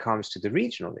 when it comes to the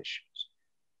regional issues.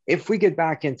 If we get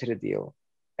back into the deal,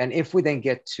 and if we then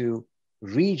get to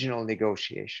regional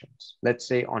negotiations, let's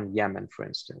say on Yemen, for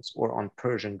instance, or on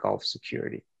Persian Gulf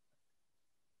security,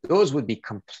 those would be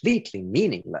completely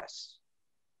meaningless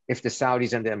if the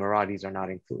Saudis and the Emiratis are not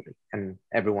included and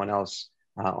everyone else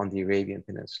on the Arabian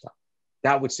Peninsula.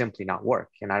 That would simply not work.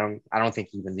 And I don't think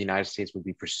even the United States would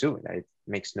be pursuing that. It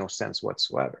makes no sense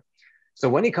whatsoever. So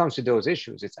when it comes to those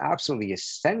issues, it's absolutely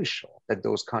essential that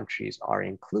those countries are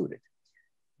included.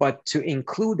 But to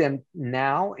include them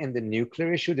now in the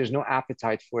nuclear issue, there's no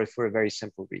appetite for it for a very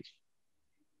simple reason.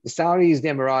 The Saudis, the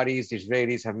Emiratis, the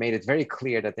Israelis have made it very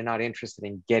clear that they're not interested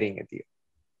in getting a deal.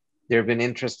 They've been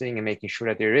interested in making sure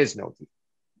that there is no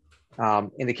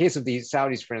deal. In the case of the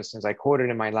Saudis, for instance, I quoted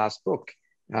in my last book,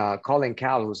 Colin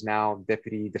Kahl, who's now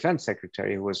Deputy Defense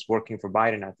Secretary, who was working for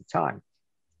Biden at the time,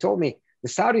 told me the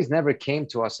Saudis never came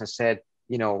to us and said,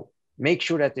 make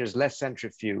sure that there's less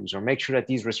centrifuges or make sure that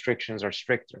these restrictions are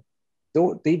stricter.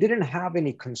 Though they didn't have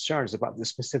any concerns about the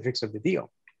specifics of the deal.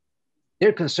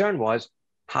 Their concern was,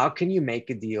 how can you make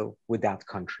a deal with that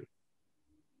country?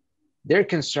 Their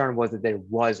concern was that there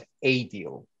was a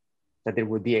deal, that there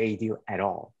would be a deal at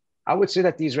all. I would say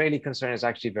that the Israeli concern is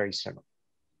actually very similar.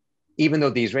 even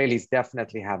though the Israelis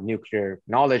definitely have nuclear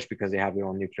knowledge because they have their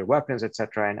own nuclear weapons, et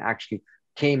cetera, and actually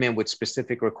came in with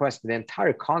specific requests, the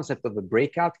entire concept of the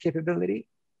breakout capability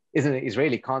is an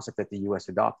Israeli concept that the US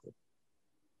adopted.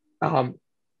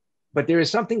 But there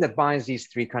is something that binds these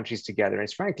three countries together. And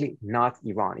it's frankly not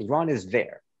Iran. Iran is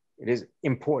there. It is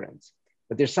important.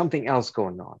 But there's something else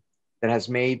going on that has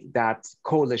made that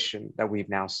coalition that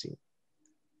we've now seen.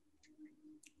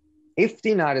 If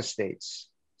the United States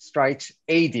strikes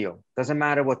a deal, doesn't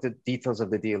matter what the details of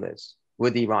the deal is,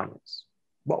 with the Iranians,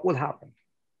 what will happen?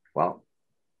 Well,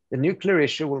 the nuclear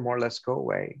issue will more or less go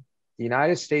away. The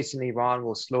United States and Iran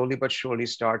will slowly but surely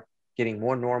start getting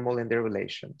more normal in their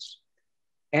relations.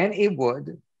 And it would,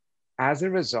 as a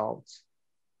result,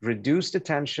 reduce the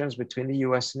tensions between the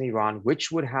US and Iran,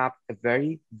 which would have a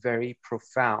very, very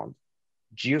profound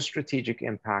geostrategic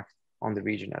impact on the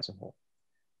region as a whole.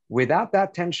 Without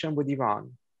that tension with Iran,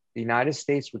 the United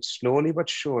States would slowly but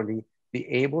surely be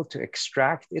able to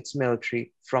extract its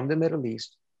military from the Middle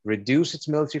East, reduce its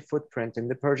military footprint in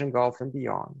the Persian Gulf and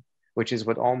beyond, which is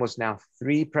what almost now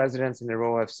 3 presidents in a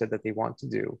row have said that they want to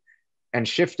do, and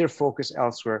shift their focus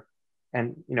elsewhere.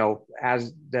 And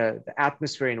as the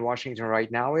atmosphere in Washington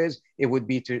right now is, it would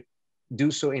be to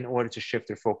do so in order to shift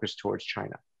their focus towards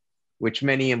China, which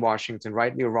many in Washington,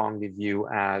 rightly or wrongly, view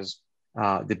as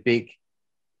the big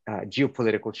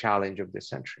geopolitical challenge of this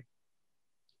century.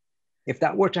 If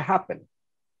that were to happen,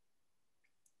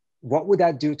 what would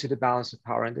that do to the balance of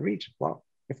power in the region? Well,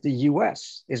 if the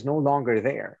US is no longer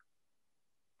there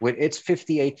with its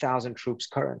 58,000 troops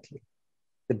currently,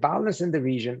 the balance in the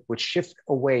region would shift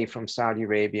away from Saudi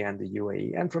Arabia and the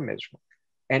UAE and from Israel.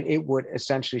 And it would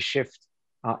essentially shift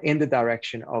in the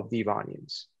direction of the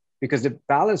Iranians, because the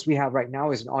balance we have right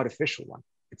now is an artificial one.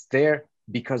 It's there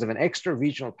because of an extra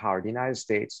regional power. The United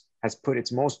States has put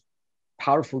its most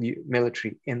powerful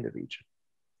military in the region.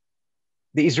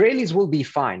 The Israelis will be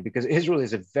fine because Israel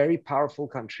is a very powerful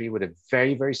country with a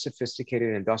very, very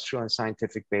sophisticated industrial and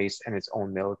scientific base and its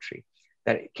own military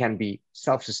that can be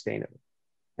self-sustainable.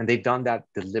 And they've done that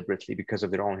deliberately because of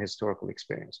their own historical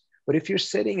experience. But if you're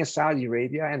sitting in Saudi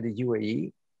Arabia and the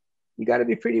UAE, you got to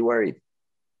be pretty worried,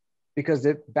 because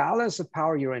the balance of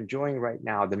power you're enjoying right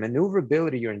now, the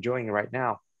maneuverability you're enjoying right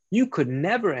now, you could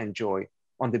never enjoy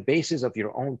on the basis of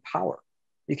your own power.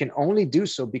 You can only do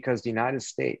so because the United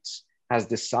States has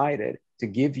decided to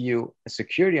give you a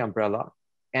security umbrella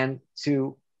and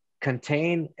to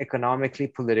contain economically,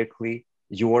 politically,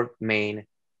 your main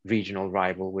regional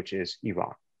rival, which is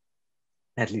Iran,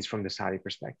 at least from the Saudi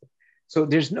perspective. So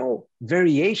there's no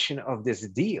variation of this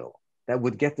deal that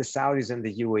would get the Saudis and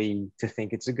the UAE to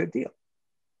think it's a good deal.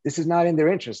 This is not in their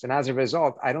interest. And as a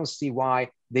result, I don't see why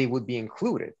they would be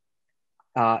included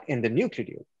in the nuclear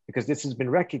deal, because this has been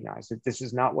recognized that this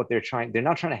is not what they're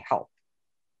not trying to help.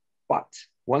 But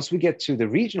once we get to the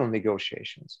regional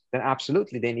negotiations, then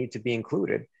absolutely they need to be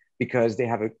included because they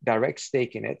have a direct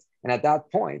stake in it. And at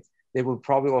that point, they will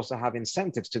probably also have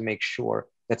incentives to make sure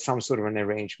that some sort of an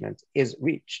arrangement is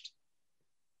reached.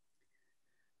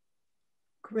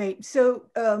 Great. So,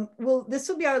 well, this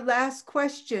will be our last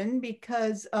question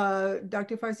because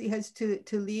Dr. Parsi has to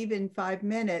leave in 5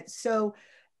 minutes. So,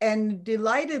 and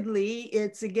delightedly,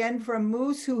 it's again from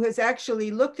Moose, who has actually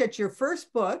looked at your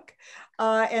first book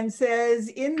and says,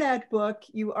 in that book,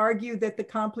 you argue that the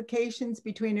complications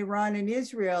between Iran and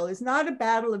Israel is not a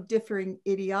battle of differing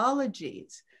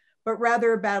ideologies, but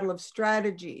rather a battle of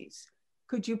strategies.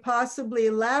 Could you possibly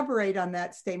elaborate on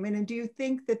that statement? And do you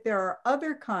think that there are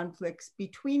other conflicts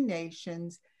between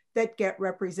nations that get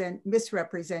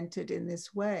misrepresented in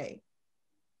this way?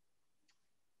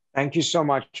 Thank you so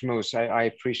much, Moose. I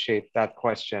appreciate that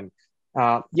question.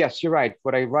 Yes, you're right.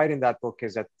 What I write in that book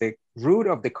is that the root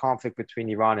of the conflict between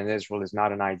Iran and Israel is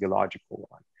not an ideological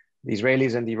one. The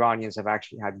Israelis and the Iranians have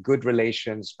actually had good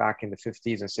relations back in the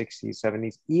 50s and 60s,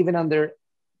 70s. Even under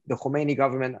the Khomeini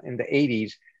government in the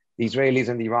 80s, the Israelis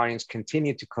and the Iranians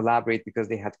continued to collaborate because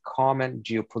they had common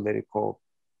geopolitical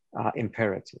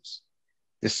imperatives,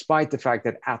 despite the fact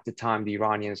that at the time the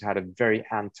Iranians had a very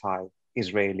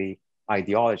anti-Israeli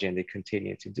ideology, and they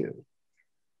continue to do.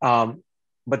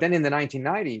 But then in the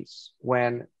 1990s,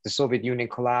 when the Soviet Union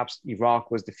collapsed, Iraq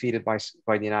was defeated by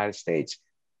the United States,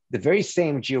 the very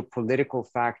same geopolitical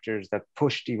factors that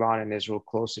pushed Iran and Israel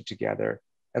closer together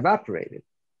evaporated,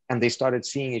 and they started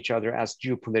seeing each other as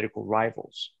geopolitical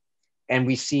rivals. And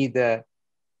we see the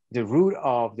root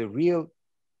of the real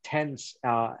tense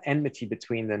enmity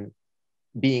between them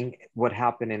being what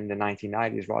happened in the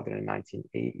 1990s rather than the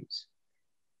 1980s.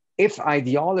 If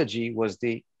ideology was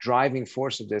the driving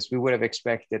force of this, we would have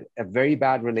expected a very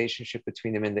bad relationship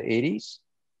between them in the 80s,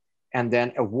 and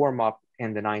then a warm up in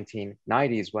the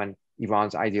 1990s when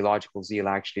Iran's ideological zeal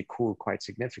actually cooled quite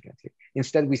significantly.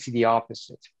 Instead, we see the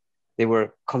opposite. They were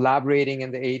collaborating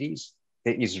in the 80s.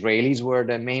 The Israelis were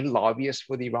the main lobbyists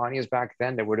for the Iranians back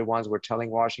then. They were the ones who were telling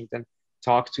Washington,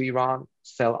 talk to Iran,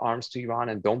 sell arms to Iran,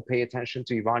 and don't pay attention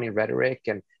to Iranian rhetoric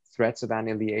and threats of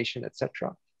annihilation,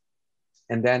 etc.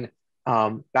 And then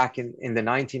back in the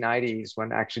 1990s,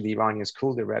 when actually the Iranians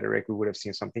cooled their rhetoric, we would have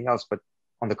seen something else. But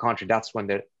on the contrary, that's when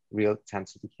the real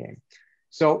intensity came.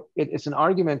 So it's an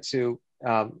argument to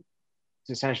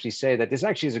essentially say that this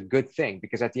actually is a good thing,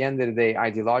 because at the end of the day,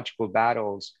 ideological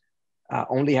battles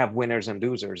only have winners and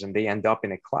losers, and they end up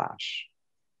in a clash.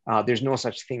 There's no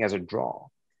such thing as a draw.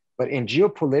 But in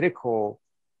geopolitical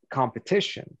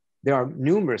competition, there are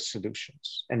numerous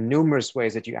solutions and numerous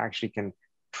ways that you actually can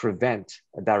prevent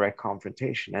a direct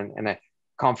confrontation. And a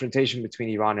confrontation between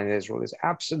Iran and Israel is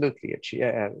absolutely,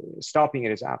 stopping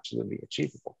it is absolutely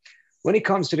achievable. When it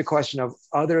comes to the question of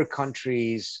other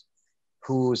countries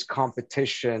whose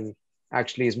competition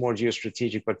actually is more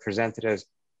geostrategic but presented as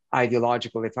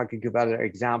ideological, if I could give other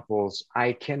examples,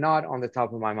 I cannot on the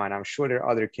top of my mind. I'm sure there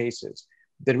are other cases.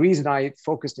 The reason I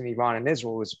focused on Iran and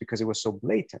Israel was because it was so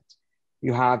blatant.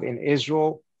 You have in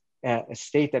Israel a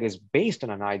state that is based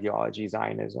on an ideology,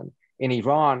 Zionism. In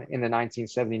Iran, in the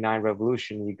 1979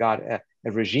 revolution, you got a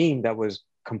regime that was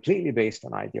completely based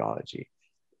on ideology.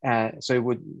 So it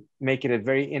would make it a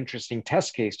very interesting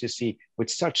test case to see, with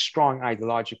such strong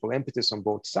ideological impetus on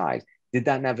both sides, did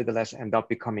that nevertheless end up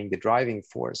becoming the driving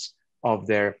force of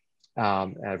their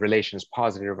relations,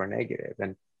 positive or negative?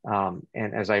 And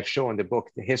as I've shown in the book,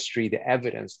 the history, the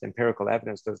evidence, the empirical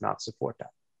evidence does not support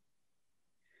that.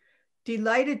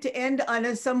 Delighted to end on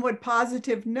a somewhat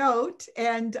positive note,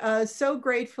 and so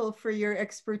grateful for your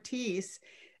expertise.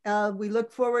 We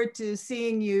look forward to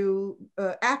seeing you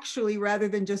actually, rather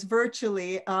than just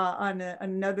virtually, on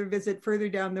another visit further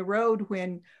down the road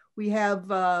when we have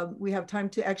time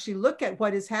to actually look at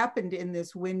what has happened in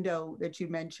this window that you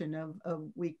mentioned of a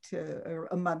week to or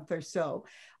a month or so.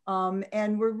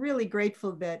 And we're really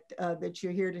grateful that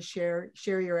you're here to share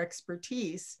your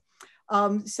expertise.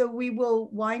 So we will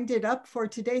wind it up for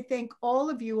today. Thank all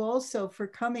of you also for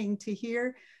coming to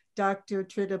hear Dr.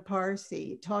 Trita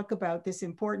Parsi talk about this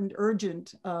important,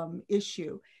 urgent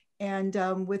issue. And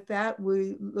with that,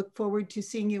 we look forward to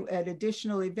seeing you at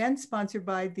additional events sponsored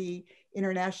by the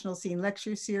International Scene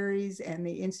Lecture Series and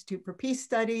the Institute for Peace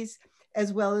Studies,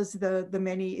 as well as the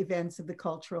many events of the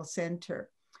Cultural Center.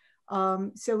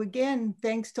 So again,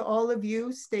 thanks to all of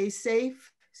you. Stay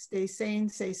safe, stay sane,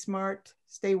 stay smart,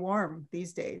 stay warm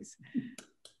these days.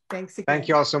 Thanks again. Thank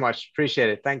you all so much. Appreciate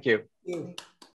it. Thank you. Thank you.